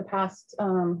accounts for the past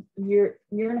year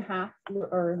and a half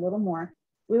or a little more.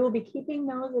 We will be keeping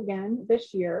those again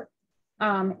this year.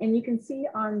 And you can see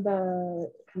on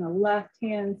the kind of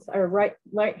left-hand or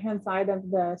right-hand side of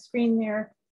the screen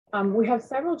there, we have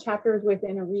several chapters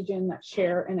within a region that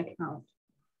share an account.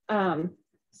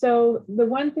 So the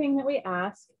one thing that we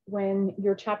ask when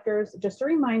your chapters, just a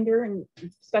reminder, and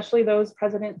especially those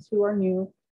presidents who are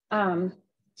new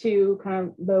to kind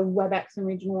of the WebEx and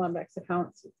regional WebEx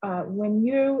accounts, when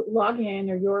you log in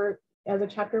or you're as a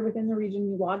chapter within the region,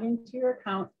 you log into your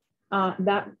account,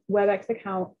 that WebEx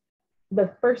account,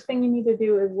 the first thing you need to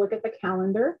do is look at the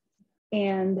calendar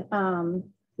and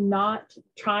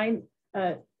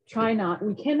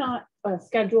we cannot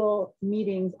schedule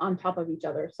meetings on top of each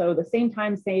other. So the same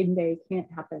time, same day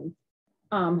can't happen.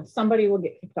 Somebody will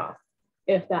get kicked off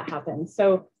if that happens.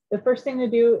 So the first thing to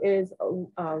do is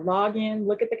log in,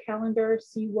 look at the calendar,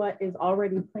 see what is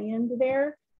already planned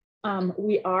there.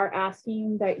 We are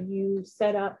asking that you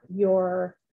set up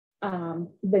your the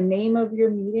name of your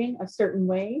meeting a certain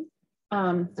way.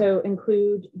 So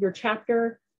include your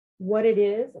chapter, what it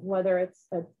is, whether it's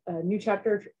a new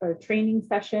chapter or training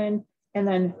session, and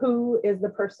then who is the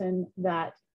person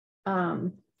that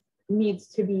who is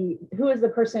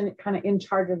the person kind of in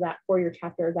charge of that for your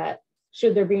chapter, that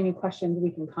should there be any questions,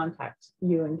 we can contact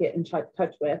you and get in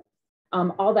touch with.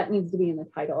 All that needs to be in the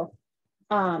title.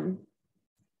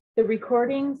 The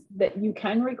recordings that you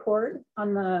can record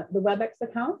on the WebEx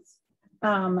accounts,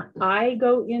 I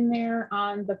go in there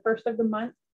on the first of the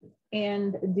month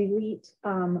and delete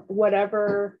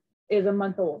whatever is a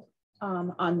month old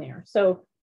on there. So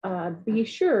be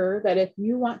sure that if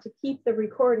you want to keep the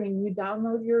recording, you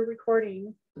download your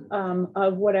recording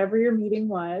of whatever your meeting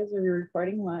was or your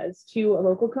recording was to a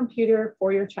local computer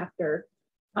for your chapter.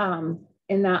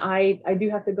 And that I do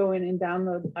have to go in and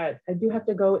download, I do have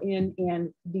to go in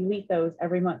and delete those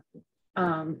every month.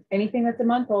 Anything that's a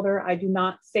month older, I do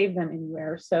not save them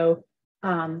anywhere. So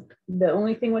the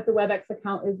only thing with the WebEx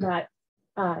account is that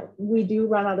we do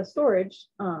run out of storage,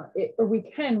 or we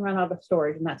can run out of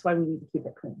storage, and that's why we need to keep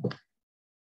it clean.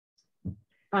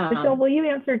 Michelle, will you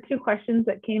answer two questions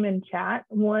that came in chat?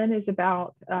 One is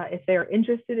about if they're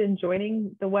interested in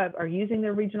joining the web or using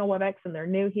their regional WebEx and they're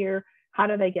new here, how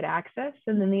do they get access?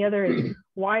 And then the other is,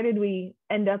 why did we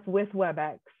end up with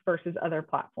WebEx versus other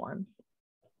platforms?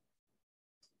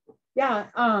 Yeah,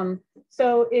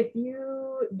 so if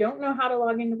you don't know how to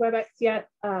log into WebEx yet,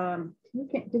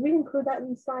 did we include that in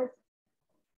the slides?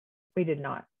 We did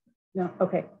not. No,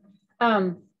 okay.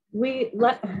 Send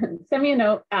me a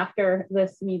note after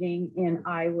this meeting and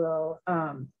I will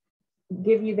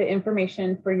give you the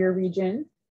information for your region,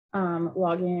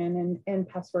 login and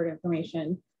password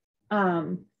information.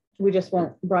 We just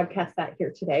won't broadcast that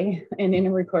here today and in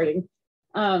a recording.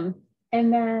 And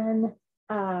then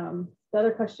the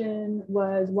other question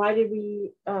was, why did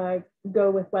we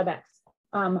go with WebEx?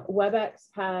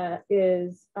 WebEx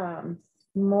is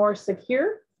more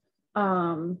secure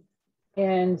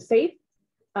and safe.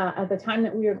 At the time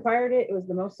that we acquired it, it was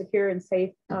the most secure and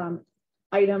safe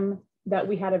item that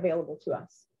we had available to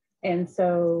us. And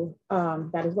so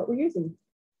that is what we're using.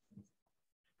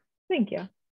 Thank you.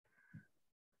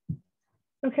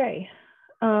 Okay.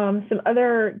 Some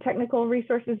other technical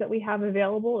resources that we have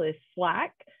available is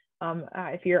Slack.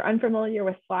 If you're unfamiliar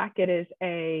with Slack, it is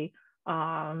a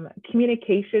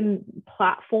communication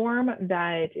platform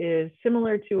that is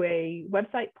similar to a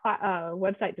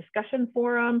website discussion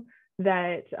forum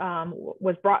that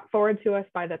was brought forward to us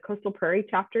by the Coastal Prairie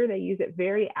chapter. They use it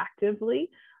very actively.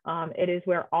 It is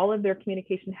where all of their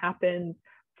communication happens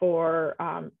for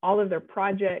all of their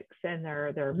projects and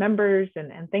their members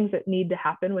and things that need to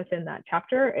happen within that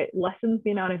chapter. It lessens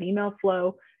the amount of email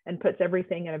flow and puts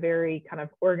everything in a very kind of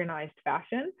organized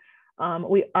fashion.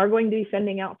 We are going to be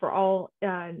sending out for all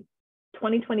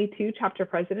 2022 chapter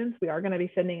presidents, we are going to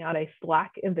be sending out a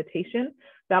Slack invitation.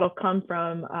 That'll come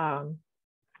from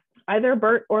either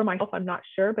Bert or myself, I'm not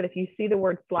sure, but if you see the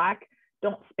word Slack,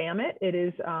 don't spam it.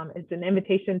 It's an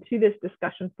invitation to this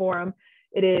discussion forum.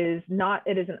 It is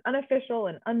an unofficial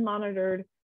and unmonitored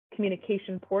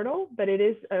communication portal, but it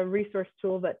is a resource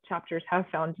tool that chapters have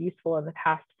found useful in the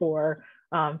past for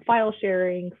file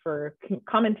sharing, for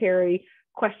commentary,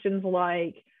 questions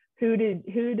like who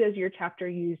does your chapter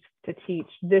use to teach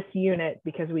this unit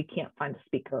because we can't find a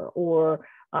speaker, or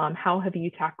how have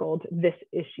you tackled this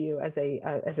issue as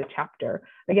a chapter?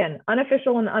 Again,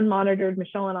 unofficial and unmonitored.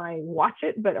 Michelle and I watch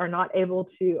it, but are not able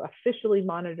to officially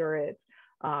monitor it.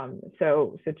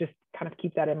 So just kind of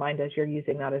keep that in mind as you're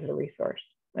using that as a resource.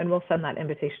 And we'll send that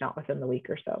invitation out within the week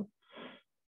or so.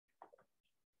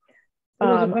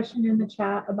 There's a question in the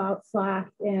chat about Slack,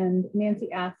 and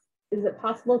Nancy asks, is it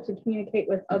possible to communicate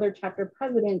with other chapter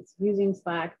presidents using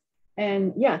Slack?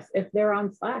 And yes, if they're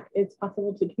on Slack, it's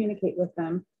possible to communicate with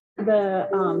them. The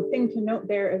thing to note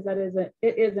there is that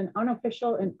it is an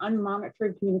unofficial and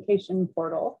unmonitored communication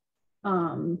portal.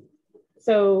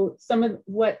 So some of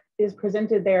what is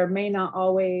presented there may not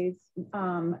always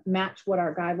match what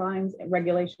our guidelines and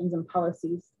regulations and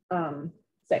policies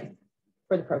say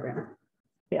for the program.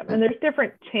 Yeah, and there's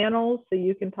different channels, so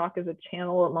you can talk as a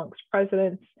channel amongst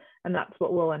presidents, and that's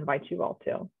what we'll invite you all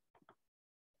to.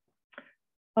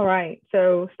 All right,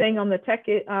 so staying on the tech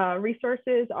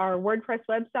resources, our WordPress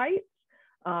website.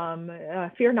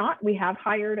 Fear not, we have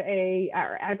hired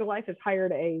our AgriLife has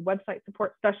hired a website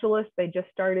support specialist. They just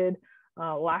started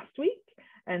last week.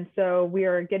 And so we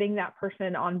are getting that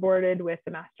person onboarded with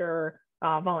the master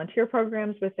volunteer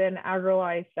programs within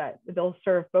AgriLife that they'll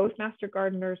serve both master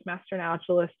gardeners, master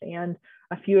naturalists, and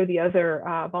a few of the other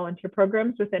volunteer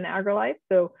programs within AgriLife.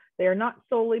 So they are not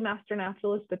solely master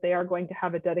naturalists, but they are going to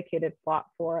have a dedicated slot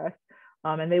for us.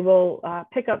 And they will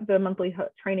pick up the monthly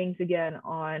trainings again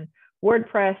on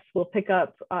WordPress. We'll pick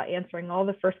up answering all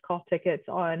the first call tickets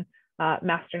on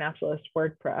Master Naturalist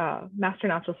WordPress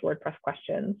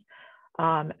questions.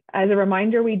 As a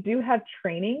reminder, we do have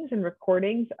trainings and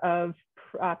recordings of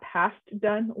past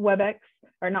done WebEx,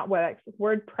 or not WebEx,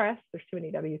 WordPress, there's too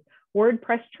many W's,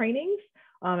 WordPress trainings.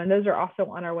 And those are also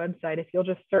on our website. If you'll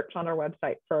just search on our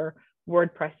website for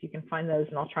WordPress, you can find those,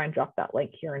 and I'll try and drop that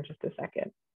link here in just a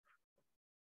second.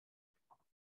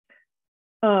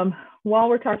 While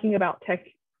we're talking about tech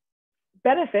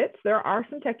benefits, there are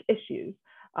some tech issues.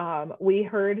 We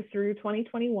heard through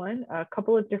 2021 a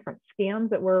couple of different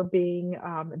scams that were being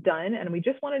done, and we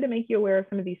just wanted to make you aware of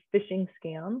some of these phishing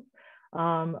scams.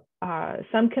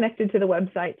 Some connected to the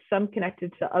website, some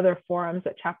connected to other forums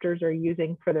that chapters are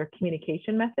using for their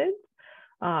communication methods.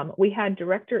 We had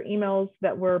director emails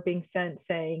that were being sent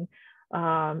saying,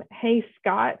 hey,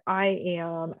 Scott, I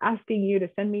am asking you to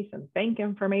send me some bank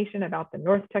information about the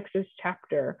North Texas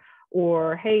chapter.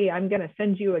 Or, hey, I'm going to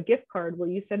send you a gift card. Will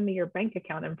you send me your bank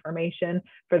account information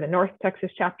for the North Texas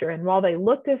chapter? And while they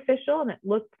looked official and it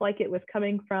looked like it was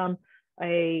coming from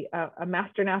a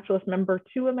master naturalist member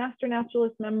to a master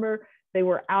naturalist member, they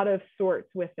were out of sorts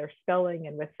with their spelling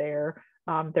and with their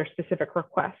specific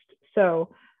request. So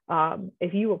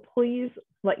if you will please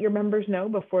let your members know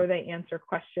before they answer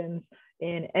questions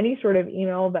in any sort of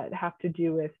email that have to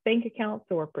do with bank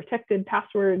accounts or protected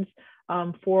passwords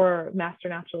for Master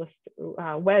Naturalist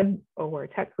web or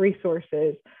tech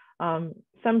resources.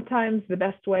 Sometimes the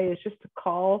best way is just to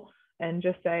call and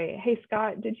just say, hey,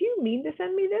 Scott, did you mean to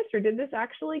send me this, or did this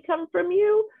actually come from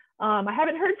you? I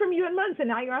haven't heard from you in months, and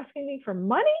now you're asking me for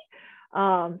money?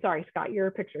 Sorry, Scott, your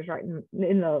picture's right in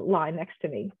the line next to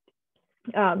me.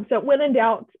 So when in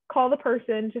doubt, call the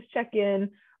person, just check in.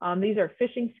 These are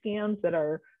phishing scams that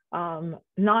are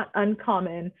not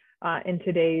uncommon in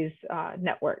today's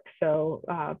network.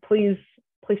 So please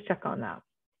check on that.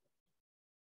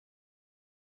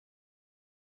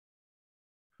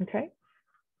 Okay.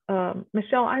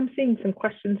 Michelle, I'm seeing some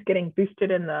questions getting boosted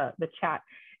in the chat.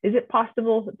 Is it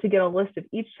possible to get a list of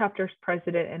each chapter's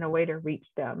president and a way to reach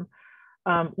them?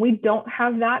 We don't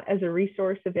have that as a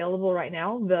resource available right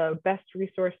now. The best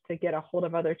resource to get a hold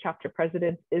of other chapter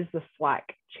presidents is the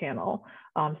Slack channel.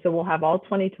 So we'll have all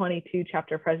 2022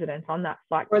 chapter presidents on that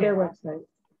Slack or channel. Their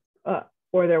website.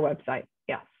 Or their website,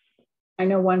 yes. I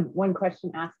know one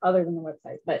question asked other than the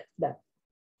website, but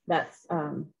that's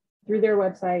through their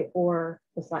website or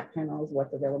the Slack channel is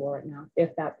what's available right now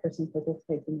if that person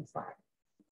participates in the Slack.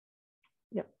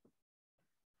 Yep.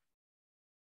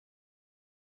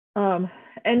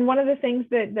 And one of the things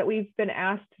that we've been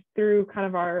asked through kind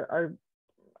of our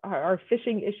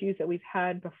phishing issues that we've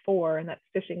had before, and that's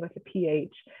phishing with a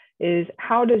PH, is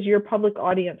how does your public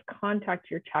audience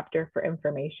contact your chapter for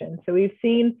information? So we've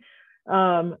seen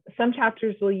some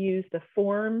chapters will use the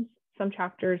forms. Some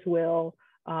chapters will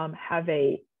have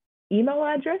a email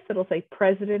address that'll say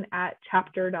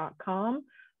president@chapter.com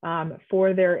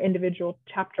for their individual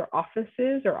chapter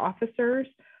offices or officers.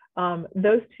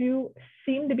 Those two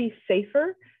seem to be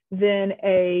safer than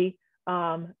a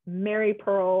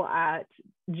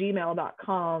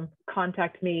marypearl@gmail.com,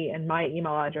 contact me, and my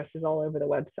email address is all over the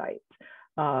website.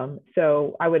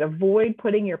 So I would avoid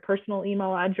putting your personal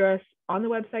email address on the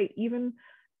website, even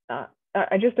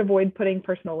I just avoid putting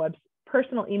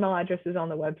personal email addresses on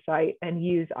the website and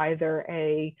use either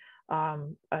an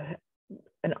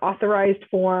authorized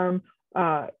form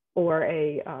or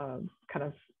a kind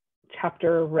of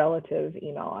chapter relative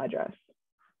email address.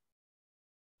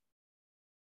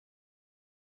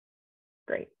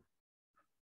 Great.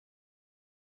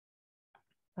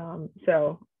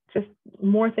 So just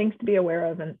more things to be aware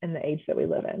of in the age that we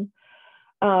live in.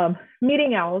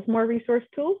 Meeting owls, more resource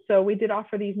tools. So we did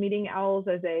offer these meeting owls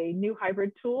as a new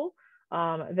hybrid tool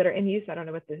that are in use. I don't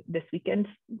know what this weekend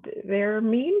there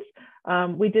means.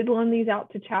 We did loan these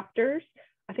out to chapters.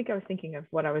 I think I was thinking of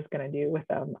what I was going to do with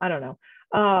them. I don't know.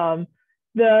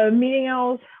 The meeting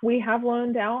owls we have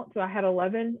loaned out. So I had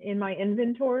 11 in my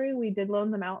inventory. We did loan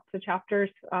them out to chapters.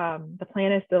 The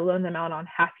plan is to loan them out on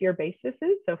half-year basis.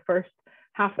 So first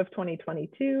half of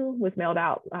 2022 was mailed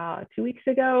out 2 weeks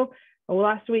ago,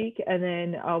 last week, and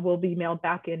then will be mailed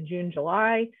back in June,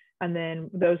 July, and then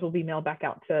those will be mailed back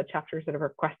out to chapters that have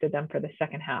requested them for the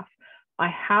second half. I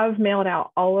have mailed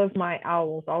out all of my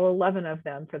owls, all 11 of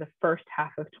them, for the first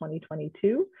half of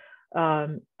 2022.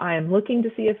 I am looking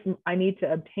to see if I need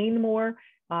to obtain more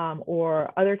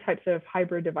or other types of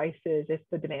hybrid devices if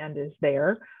the demand is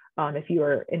there. If you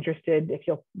are interested, if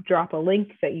you'll drop a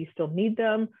link that you still need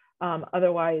them.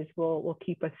 Otherwise, we'll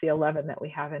keep with the 11 that we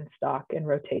have in stock and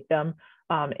rotate them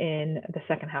in the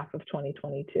second half of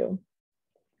 2022.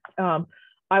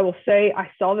 I will say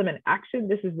I saw them in action.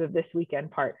 This is the this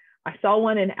weekend part. I saw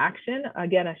one in action.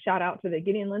 Again, a shout out to the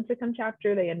Gideon Lincecum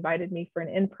chapter. They invited me for an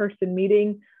in-person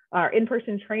meeting,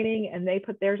 in-person training, and they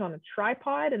put theirs on a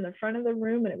tripod in the front of the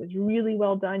room, and it was really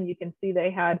well done. You can see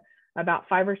they had about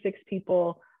 5 or 6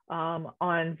 people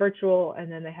on virtual,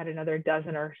 and then they had another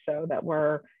dozen or so that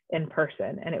were in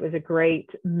person, and it was a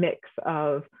great mix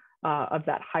of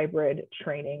that hybrid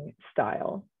training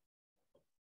style.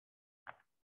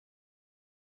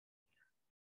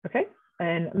 Okay,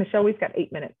 and Michelle, we've got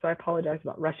 8 minutes, so I apologize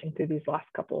about rushing through these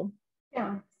last couple.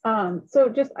 Yeah, so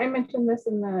just, I mentioned this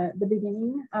in the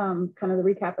beginning, kind of the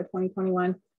recap of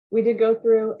 2021. We did go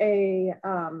through a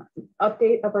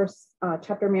update of our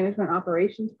chapter management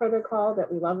operations protocol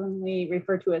that we lovingly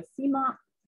refer to as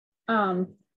CMOP.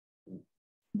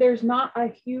 There's not a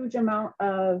huge amount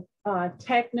of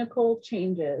technical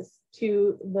changes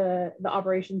to the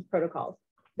operations protocols.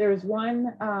 There's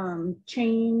one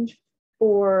change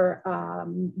for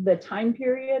the time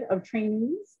period of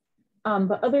trainings.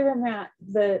 But other than that,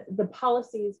 the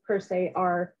policies per se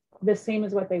are the same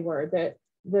as what they were.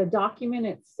 The document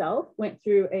itself went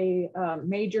through a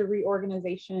major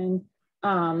reorganization,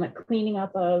 cleaning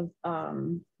up of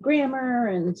grammar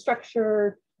and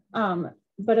structure.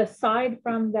 But aside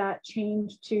from that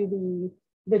change to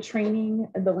the training,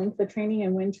 the length of training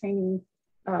and when training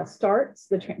starts,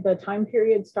 the time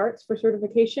period starts for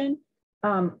certification,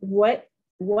 what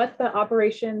the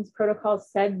operations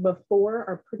protocols said before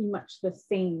are pretty much the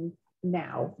same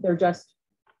now.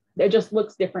 It just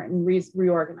looks different and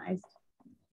reorganized.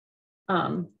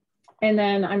 And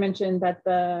then I mentioned that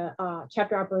the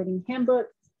chapter operating handbook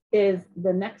is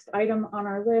the next item on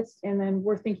our list. And then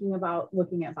we're thinking about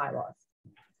looking at bylaws.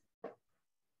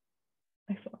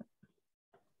 Excellent.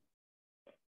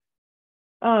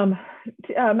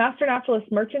 Master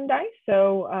Naturalist merchandise.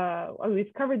 So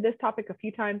we've covered this topic a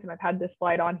few times, and I've had this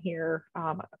slide on here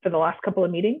for the last couple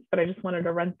of meetings, but I just wanted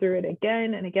to run through it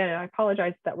again and again. And I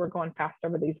apologize that we're going fast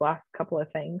over these last couple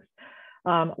of things.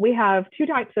 We have 2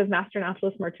 types of Master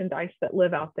Naturalist merchandise that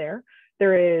live out there.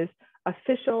 There is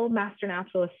official Master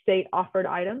Naturalist state offered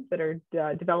items that are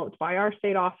developed by our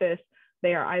state office.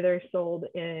 They are either sold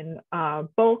in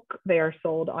bulk, they are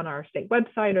sold on our state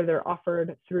website, or they're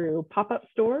offered through pop-up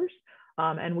stores. They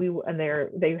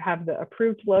have the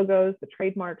approved logos, the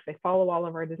trademarks, they follow all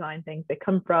of our design things. They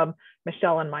come from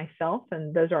Michelle and myself,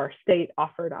 and those are our state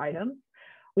offered items.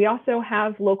 We also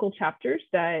have local chapters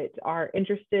that are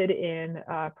interested in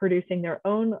producing their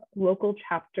own local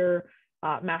chapter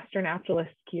Master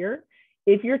Naturalist gear.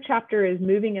 If your chapter is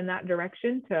moving in that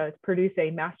direction to produce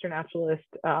a Master Naturalist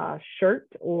shirt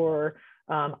or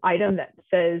item that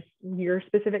says your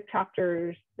specific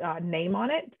chapter's name on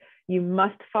it, you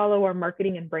must follow our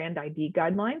marketing and brand ID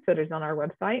guidelines that is on our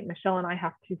website. Michelle and I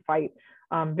have to fight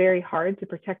very hard to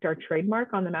protect our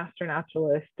trademark on the Master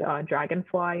Naturalist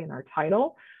dragonfly in our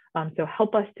title. So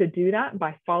help us to do that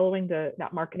by following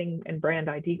that marketing and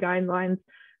brand ID guidelines.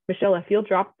 Michelle, if you'll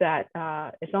drop that,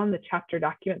 it's on the chapter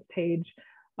documents page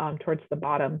towards the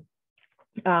bottom.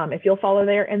 If you'll follow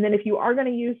there, and then if you are going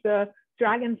to use the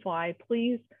dragonfly,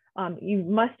 please, you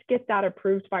must get that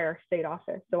approved by our state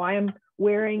office. So I am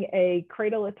wearing a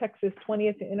Cradle of Texas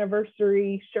 20th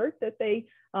anniversary shirt that they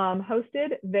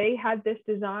hosted. They had this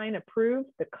design approved,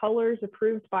 the colors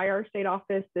approved by our state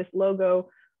office, this logo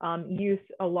use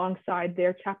alongside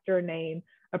their chapter name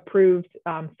approved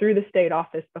through the state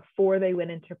office before they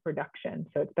went into production.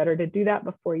 So it's better to do that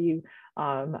before you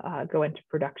go into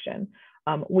production.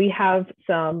 We have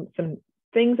some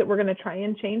things that we're going to try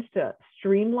and change to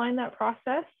streamline that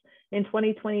process in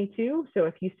 2022. So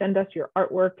if you send us your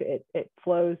artwork, it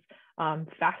flows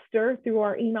faster through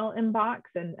our email inbox,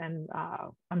 and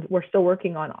we're still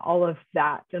working on all of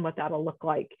that and what that'll look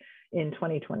like in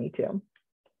 2022.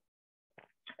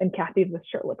 And Kathy, this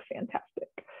shirt looks fantastic.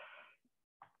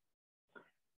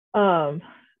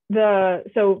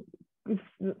 So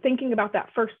thinking about that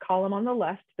first column on the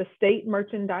left, the state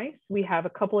merchandise, we have a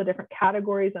couple of different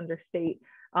categories under state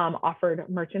offered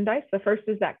merchandise. The first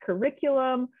is that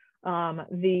curriculum,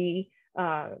 the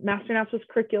Master Naturalist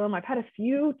curriculum. I've had a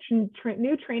few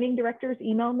new training directors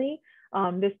email me.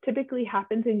 This typically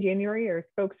happens in January, or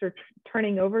folks are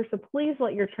turning over. So please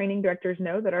let your training directors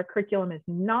know that our curriculum is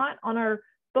not on our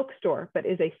bookstore, but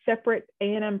is a separate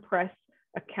A&M Press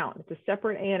account. It's a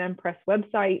separate A&M Press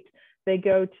website. They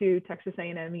go to Texas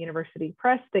A&M University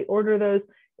Press, they order those.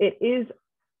 It is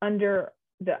under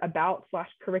the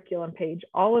about/curriculum page,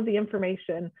 all of the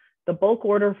information, the bulk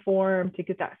order form to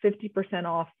get that 50%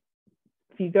 off.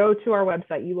 If you go to our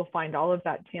website, you will find all of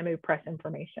that TAMU Press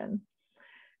information.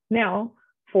 Now,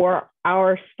 for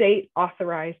our state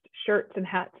authorized shirts and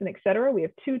hats and et cetera, we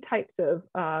have two types of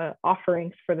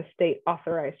offerings for the state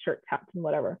authorized shirts, hats, and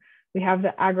whatever. We have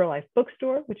the AgriLife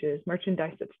bookstore, which is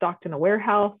merchandise that's stocked in a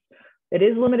warehouse. It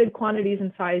is limited quantities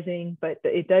and sizing, but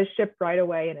it does ship right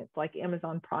away. And it's like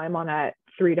Amazon Prime on a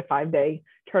 3 to 5 day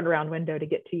turnaround window to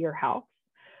get to your house.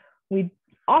 We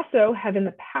also have in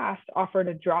the past offered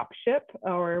a drop ship,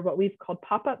 or what we've called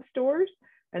pop-up stores.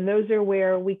 And those are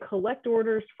where we collect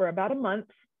orders for about a month,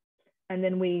 and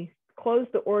then we close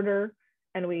the order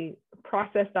and we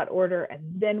process that order, and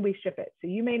then we ship it. So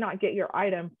you may not get your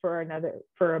item for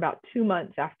about 2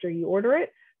 months after you order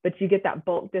it, but you get that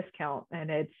bulk discount,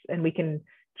 and we can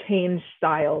change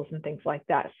styles and things like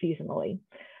that seasonally.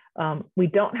 We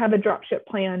don't have a drop ship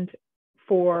planned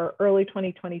for early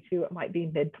 2022. It might be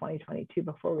mid 2022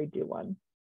 before we do one.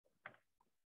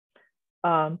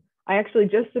 I actually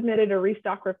just submitted a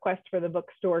restock request for the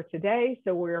bookstore today.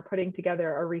 So we're putting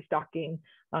together a restocking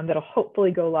that'll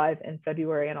hopefully go live in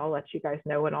February, and I'll let you guys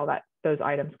know when those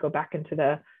items go back into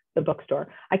the bookstore.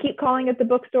 I keep calling it the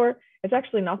bookstore. It's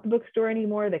actually not the bookstore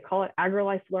anymore. They call it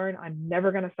AgriLife Learn. I'm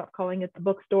never going to stop calling it the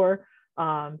bookstore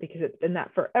because it's been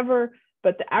that forever.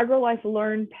 But the AgriLife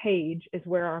Learn page is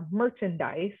where our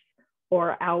merchandise,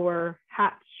 or our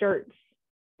hats, shirts,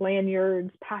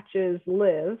 lanyards, patches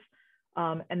live.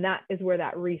 And that is where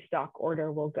that restock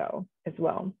order will go as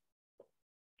well.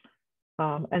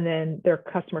 And then their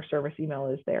customer service email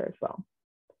is there as well.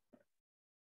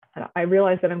 And I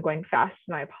realize that I'm going fast,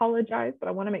 and I apologize, but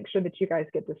I want to make sure that you guys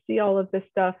get to see all of this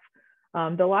stuff.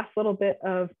 The last little bit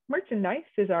of merchandise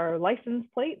is our license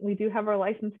plate. We do have our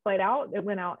license plate out. It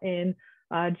went out in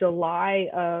July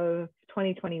of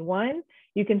 2021.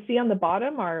 You can see on the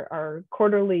bottom our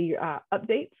quarterly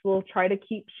updates. We'll try to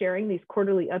keep sharing these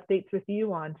quarterly updates with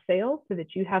you on sales so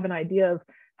that you have an idea of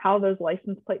how those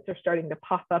license plates are starting to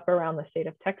pop up around the state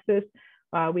of Texas.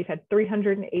 We've had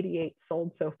 388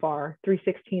 sold so far,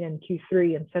 316 in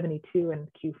Q3 and 72 in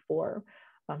Q4.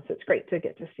 So it's great to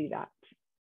get to see that.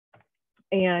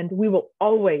 And we will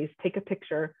always take a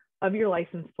picture of your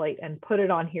license plate and put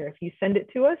it on here. If you send it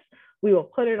to us, we will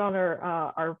put it on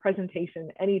our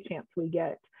presentation any chance we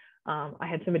get. I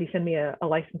had somebody send me a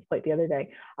license plate the other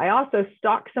day. I also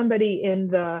stalked somebody in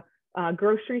the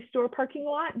grocery store parking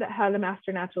lot that had a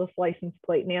Master Naturalist license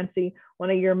plate. Nancy, one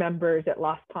of your members at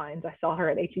Lost Pines, I saw her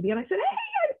at HEB and I said,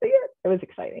 hey, I see it. It was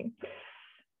exciting.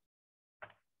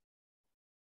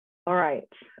 All right.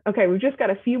 Okay, we've just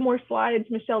got a few more slides.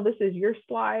 Michelle, this is your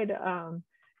slide.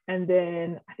 And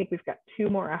then I think we've got 2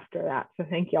 more after that. So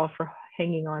thank y'all for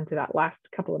hanging on to that last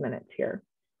couple of minutes here.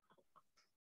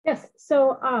 Yes,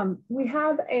 so we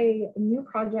have a new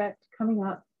project coming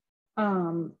up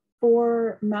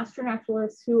for Master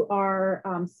Naturalists who are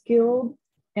skilled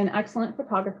and excellent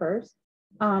photographers.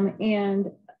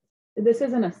 And this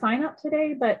isn't a sign up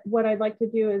today, but what I'd like to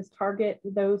do is target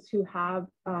those who have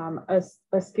a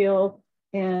skill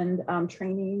and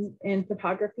training in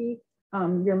photography,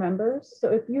 your members.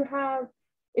 So if you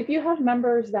have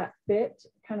members that fit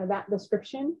kind of that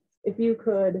description, if you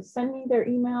could send me their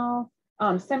email,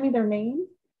 send me their name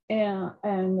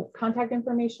and contact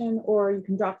information, or you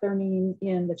can drop their name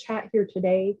in the chat here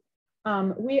today.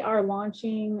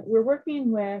 we're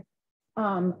working with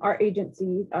our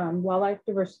agency, Wildlife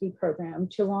Diversity Program,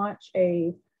 to launch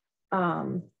a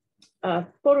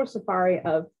photo safari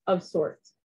of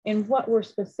sorts. And what we're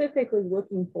specifically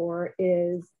looking for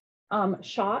is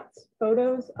shots,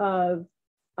 photos of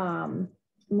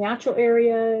natural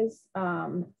areas,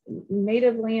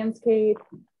 native landscape,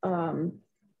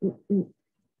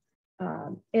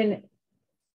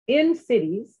 in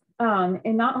cities.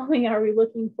 And not only are we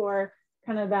looking for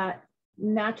kind of that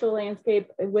natural landscape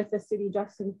with the city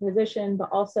juxtaposition, but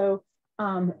also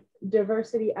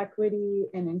diversity, equity,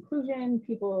 and inclusion,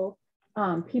 people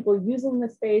using the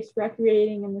space,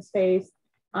 recreating in the space.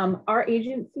 Our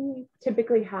agency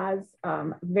typically has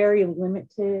very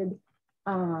limited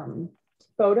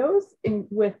photos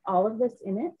with all of this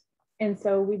in it. And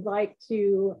so we'd like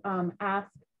to ask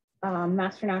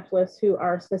master naturalists who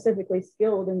are specifically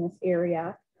skilled in this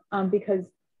area, because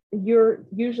you're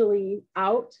usually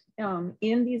out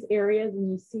in these areas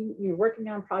and you're working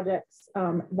on projects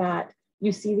that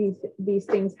you see these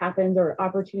things happen, or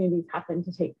opportunities happen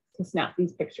to snap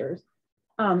these pictures.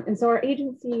 And so our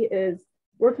agency is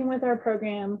working with our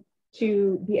program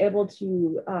to be able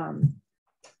to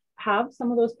have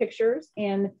some of those pictures,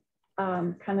 and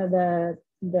kind of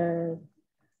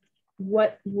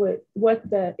what's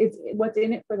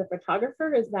in it for the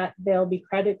photographer is that they'll be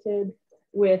credited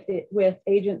with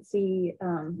agency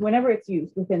whenever it's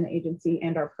used within the agency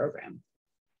and our program.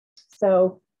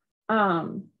 So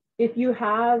if you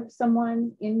have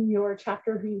someone in your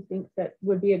chapter who you think that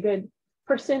would be a good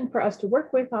person for us to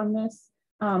work with on this,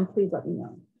 please let me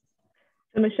know.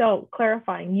 So Michelle,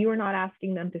 clarifying, you are not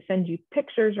asking them to send you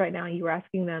pictures right now. You were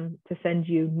asking them to send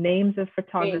you names of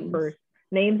photographers,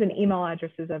 names and email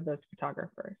addresses of those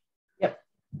photographers. Yep.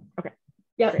 Okay.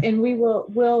 Yeah, and we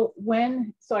will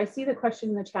so I see the question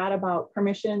in the chat about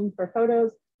permission for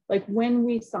photos. Like when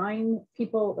we sign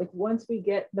people, like once we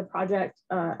get the project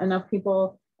enough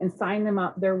people and sign them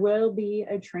up, there will be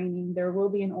a training, there will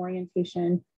be an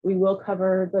orientation. We will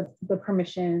cover the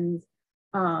permissions,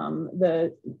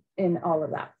 and all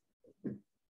of that.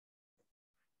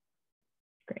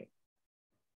 Great.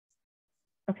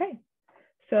 Okay.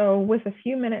 So with a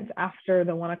few minutes after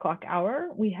the 1 o'clock hour,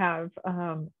 we have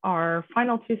our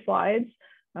final 2 slides.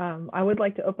 I would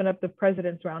like to open up the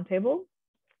President's Roundtable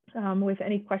with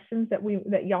any questions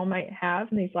that y'all might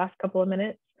have in these last couple of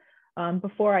minutes.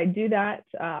 Before I do that,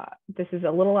 this is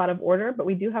a little out of order, but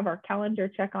we do have our calendar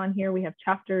check on here. We have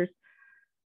chapters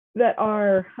that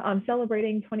are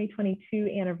celebrating 2022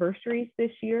 anniversaries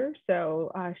this year.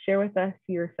 So share with us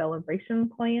your celebration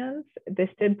plans. This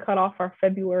did cut off our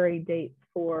February date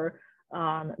for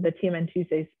the TMN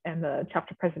Tuesdays and the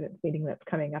chapter presidents meeting that's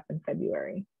coming up in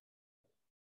February.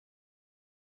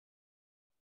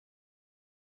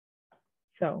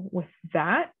 So with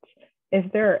that, is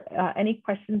there any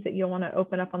questions that you'll want to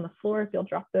open up on the floor? If you'll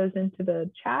drop those into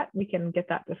the chat, we can get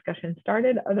that discussion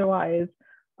started. Otherwise,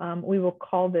 we will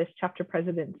call this chapter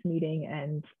president's meeting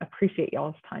and appreciate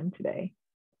y'all's time today.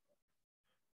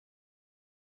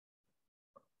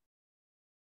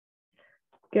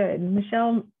 Good.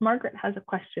 Michelle, Margaret has a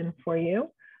question for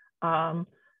you.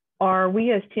 Are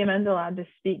we as TMNs allowed to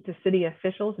speak to city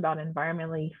officials about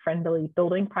environmentally friendly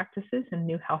building practices and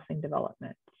new housing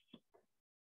developments?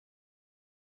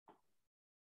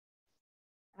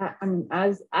 I mean,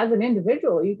 as an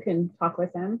individual, you can talk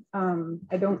with them.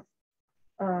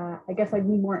 I guess I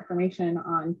need more information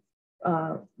on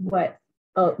what,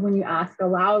 when you ask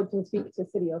allowed to speak to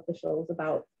city officials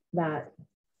about that.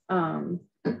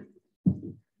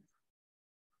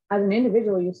 As an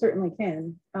individual, you certainly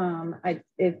can. I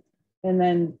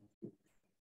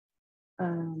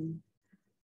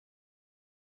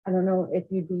don't know if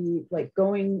you'd be like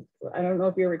going, I don't know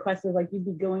if your request is like you'd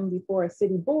be going before a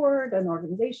city board, an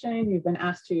organization, you've been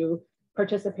asked to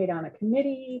participate on a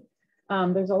committee.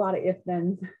 There's a lot of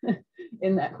if-thens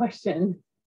in that question.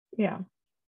 Yeah.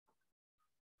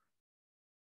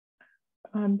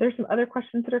 There's some other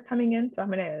questions that are coming in, so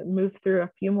I'm going to move through a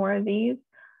few more of these.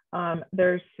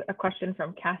 There's a question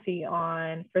from Cassie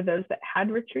on, for those that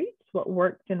had retreats, what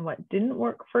worked and what didn't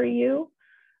work for you.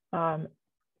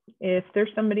 If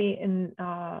there's somebody in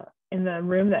the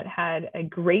room that had a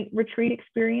great retreat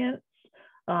experience,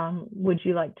 would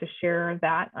you like to share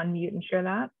that, unmute and share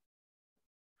that?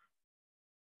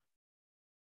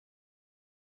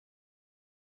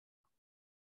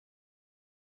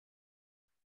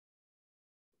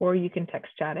 Or you can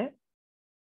text chat it.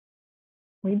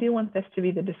 We do want this to be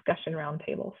the discussion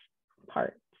roundtables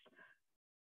parts.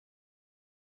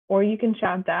 Or you can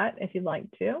chat that if you'd like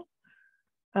to.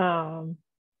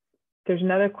 There's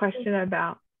another question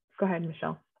about, go ahead,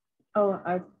 Michelle.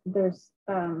 There's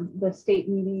the state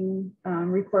meeting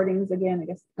recordings again. I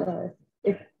guess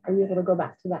are you able to go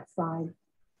back to that slide?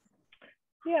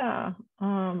 Yeah,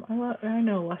 I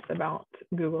know less about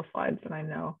Google Slides than I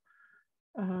know.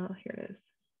 Here it is.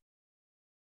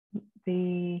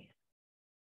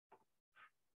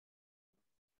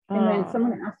 And then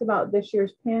someone asked about this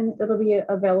year's pin. It'll be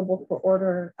available for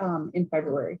order in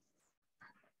February.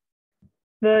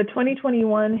 The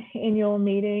 2021 annual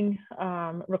meeting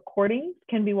recordings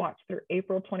can be watched through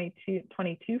April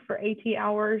 2022 for AT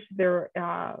hours. The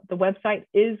website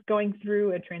is going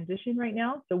through a transition right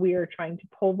now, so we are trying to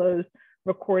pull those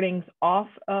recordings off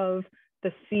of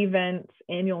the CVent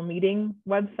annual meeting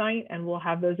website, and we'll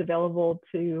have those available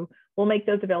we'll make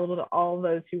those available to all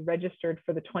those who registered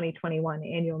for the 2021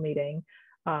 annual meeting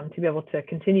to be able to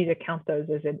continue to count those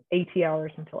as AT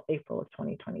hours until April of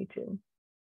 2022.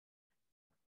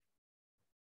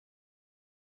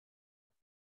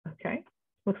 Okay,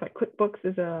 looks like QuickBooks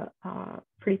is a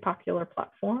pretty popular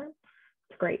platform.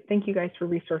 It's great. Thank you guys for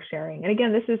resource sharing. And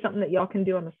again, this is something that y'all can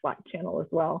do on the Slack channel as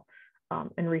well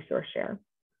and resource share.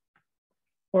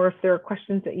 Or if there are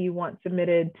questions that you want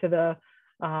submitted to the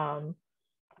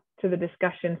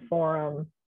discussion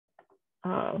forum,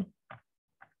 to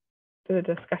the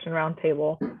discussion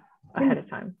roundtable ahead of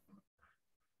time.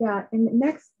 Yeah, and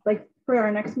next, like for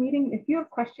our next meeting, if you have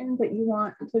questions that you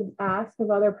want to ask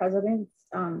of other presidents,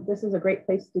 this is a great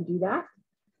place to do that.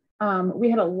 We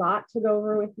had a lot to go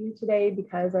over with you today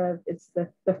because it's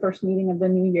the first meeting of the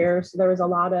new year. So there was a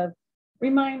lot of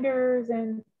reminders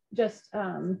and just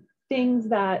things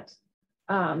that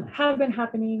have been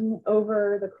happening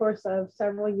over the course of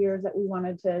several years that we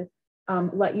wanted to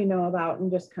let you know about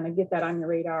and just kind of get that on your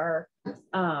radar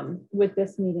with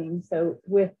this meeting. So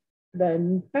with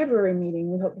the February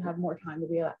meeting, we hope to have more time to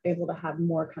be able to have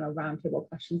more kind of roundtable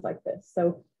questions like this.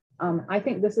 So I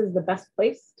think this is the best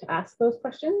place to ask those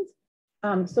questions.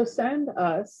 So send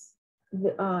us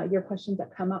your questions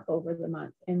that come up over the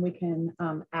month, and we can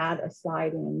add a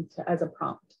slide in as a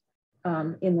prompt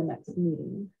in the next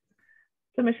meeting.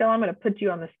 So Michelle, I'm going to put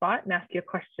you on the spot and ask you a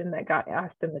question that got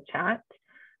asked in the chat.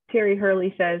 Terry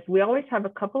Hurley says, we always have a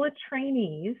couple of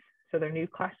trainees, so they're new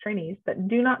class trainees, that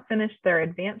do not finish their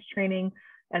advanced training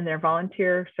and their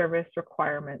volunteer service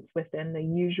requirements within the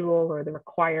usual or the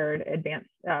required advanced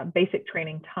basic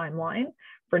training timeline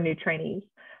for new trainees.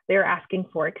 They're asking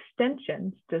for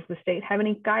extensions. Does the state have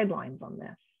any guidelines on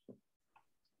this?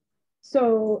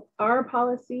 So our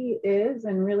policy is,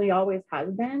 and really always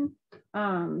has been,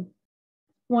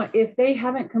 if they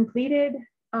haven't completed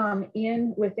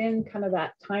within kind of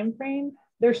that time frame,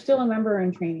 they're still a member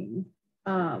in training,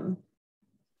 and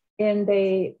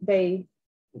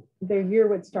their year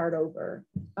would start over.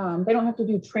 They don't have to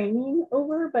do training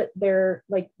over, but their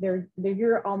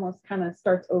year almost kind of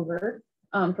starts over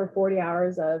for 40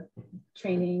 hours of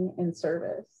training and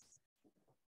service.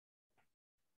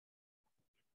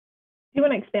 Do you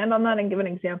want to expand on that and give an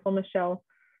example, Michelle?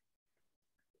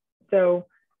 So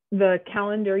the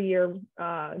calendar year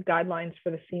guidelines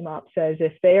for the CMOP says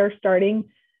if they are starting,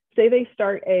 say they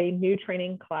start a new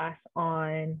training class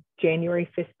on January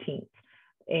 15th,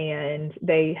 and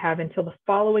they have until the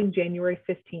following January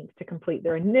 15th to complete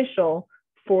their initial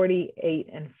 40, 8,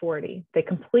 and 40. They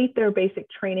complete their basic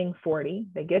training 40,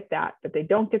 they get that, but they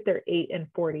don't get their 8 and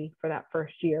 40 for that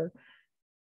first year.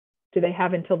 Do they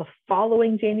have until the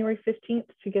following January 15th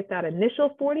to get that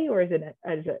initial 40, or does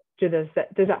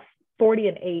that 40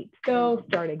 and 8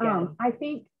 start again? I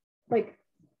think, like,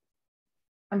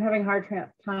 I'm having a hard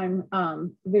time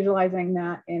visualizing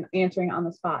that and answering on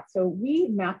the spot. So we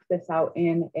mapped this out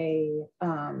in a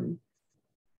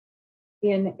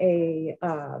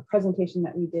presentation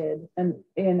that we did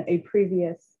in a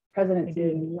previous president's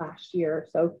meeting last year.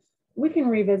 So we can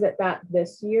revisit that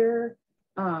this year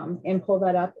and pull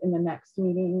that up in the next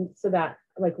meeting so that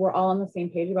like we're all on the same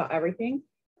page about everything.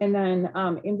 And then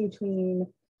in between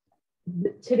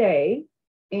today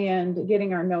and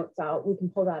getting our notes out, we can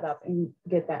pull that up and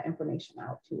get that information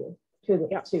out to you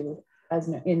as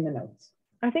in the notes.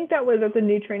 I think that was at the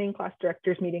new training class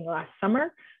directors meeting last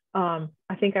summer. I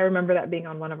think I remember that being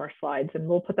on one of our slides, and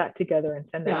we'll put that together and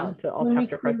send that out to all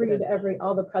chapter presidents. Read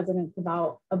all the presidents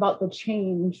about the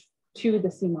change to the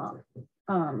CMOP.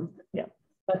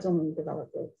 That's when we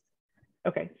developed it.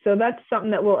 Okay, so that's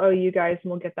something that we'll owe you guys,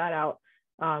 and we'll get that out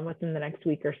within the next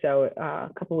week or so,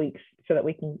 a couple weeks, so that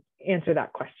we can answer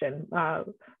that question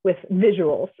with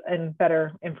visuals and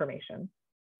better information.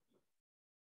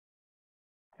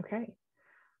 Okay.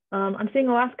 I'm seeing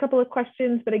the last couple of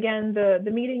questions, but again,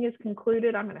 the meeting is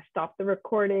concluded. I'm going to stop the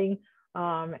recording.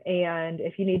 And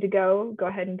if you need to go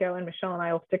ahead and go. And Michelle and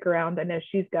I will stick around. I know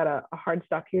she's got a hard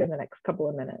stop here in the next couple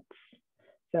of minutes.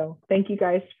 So thank you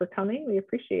guys for coming. We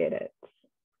appreciate it.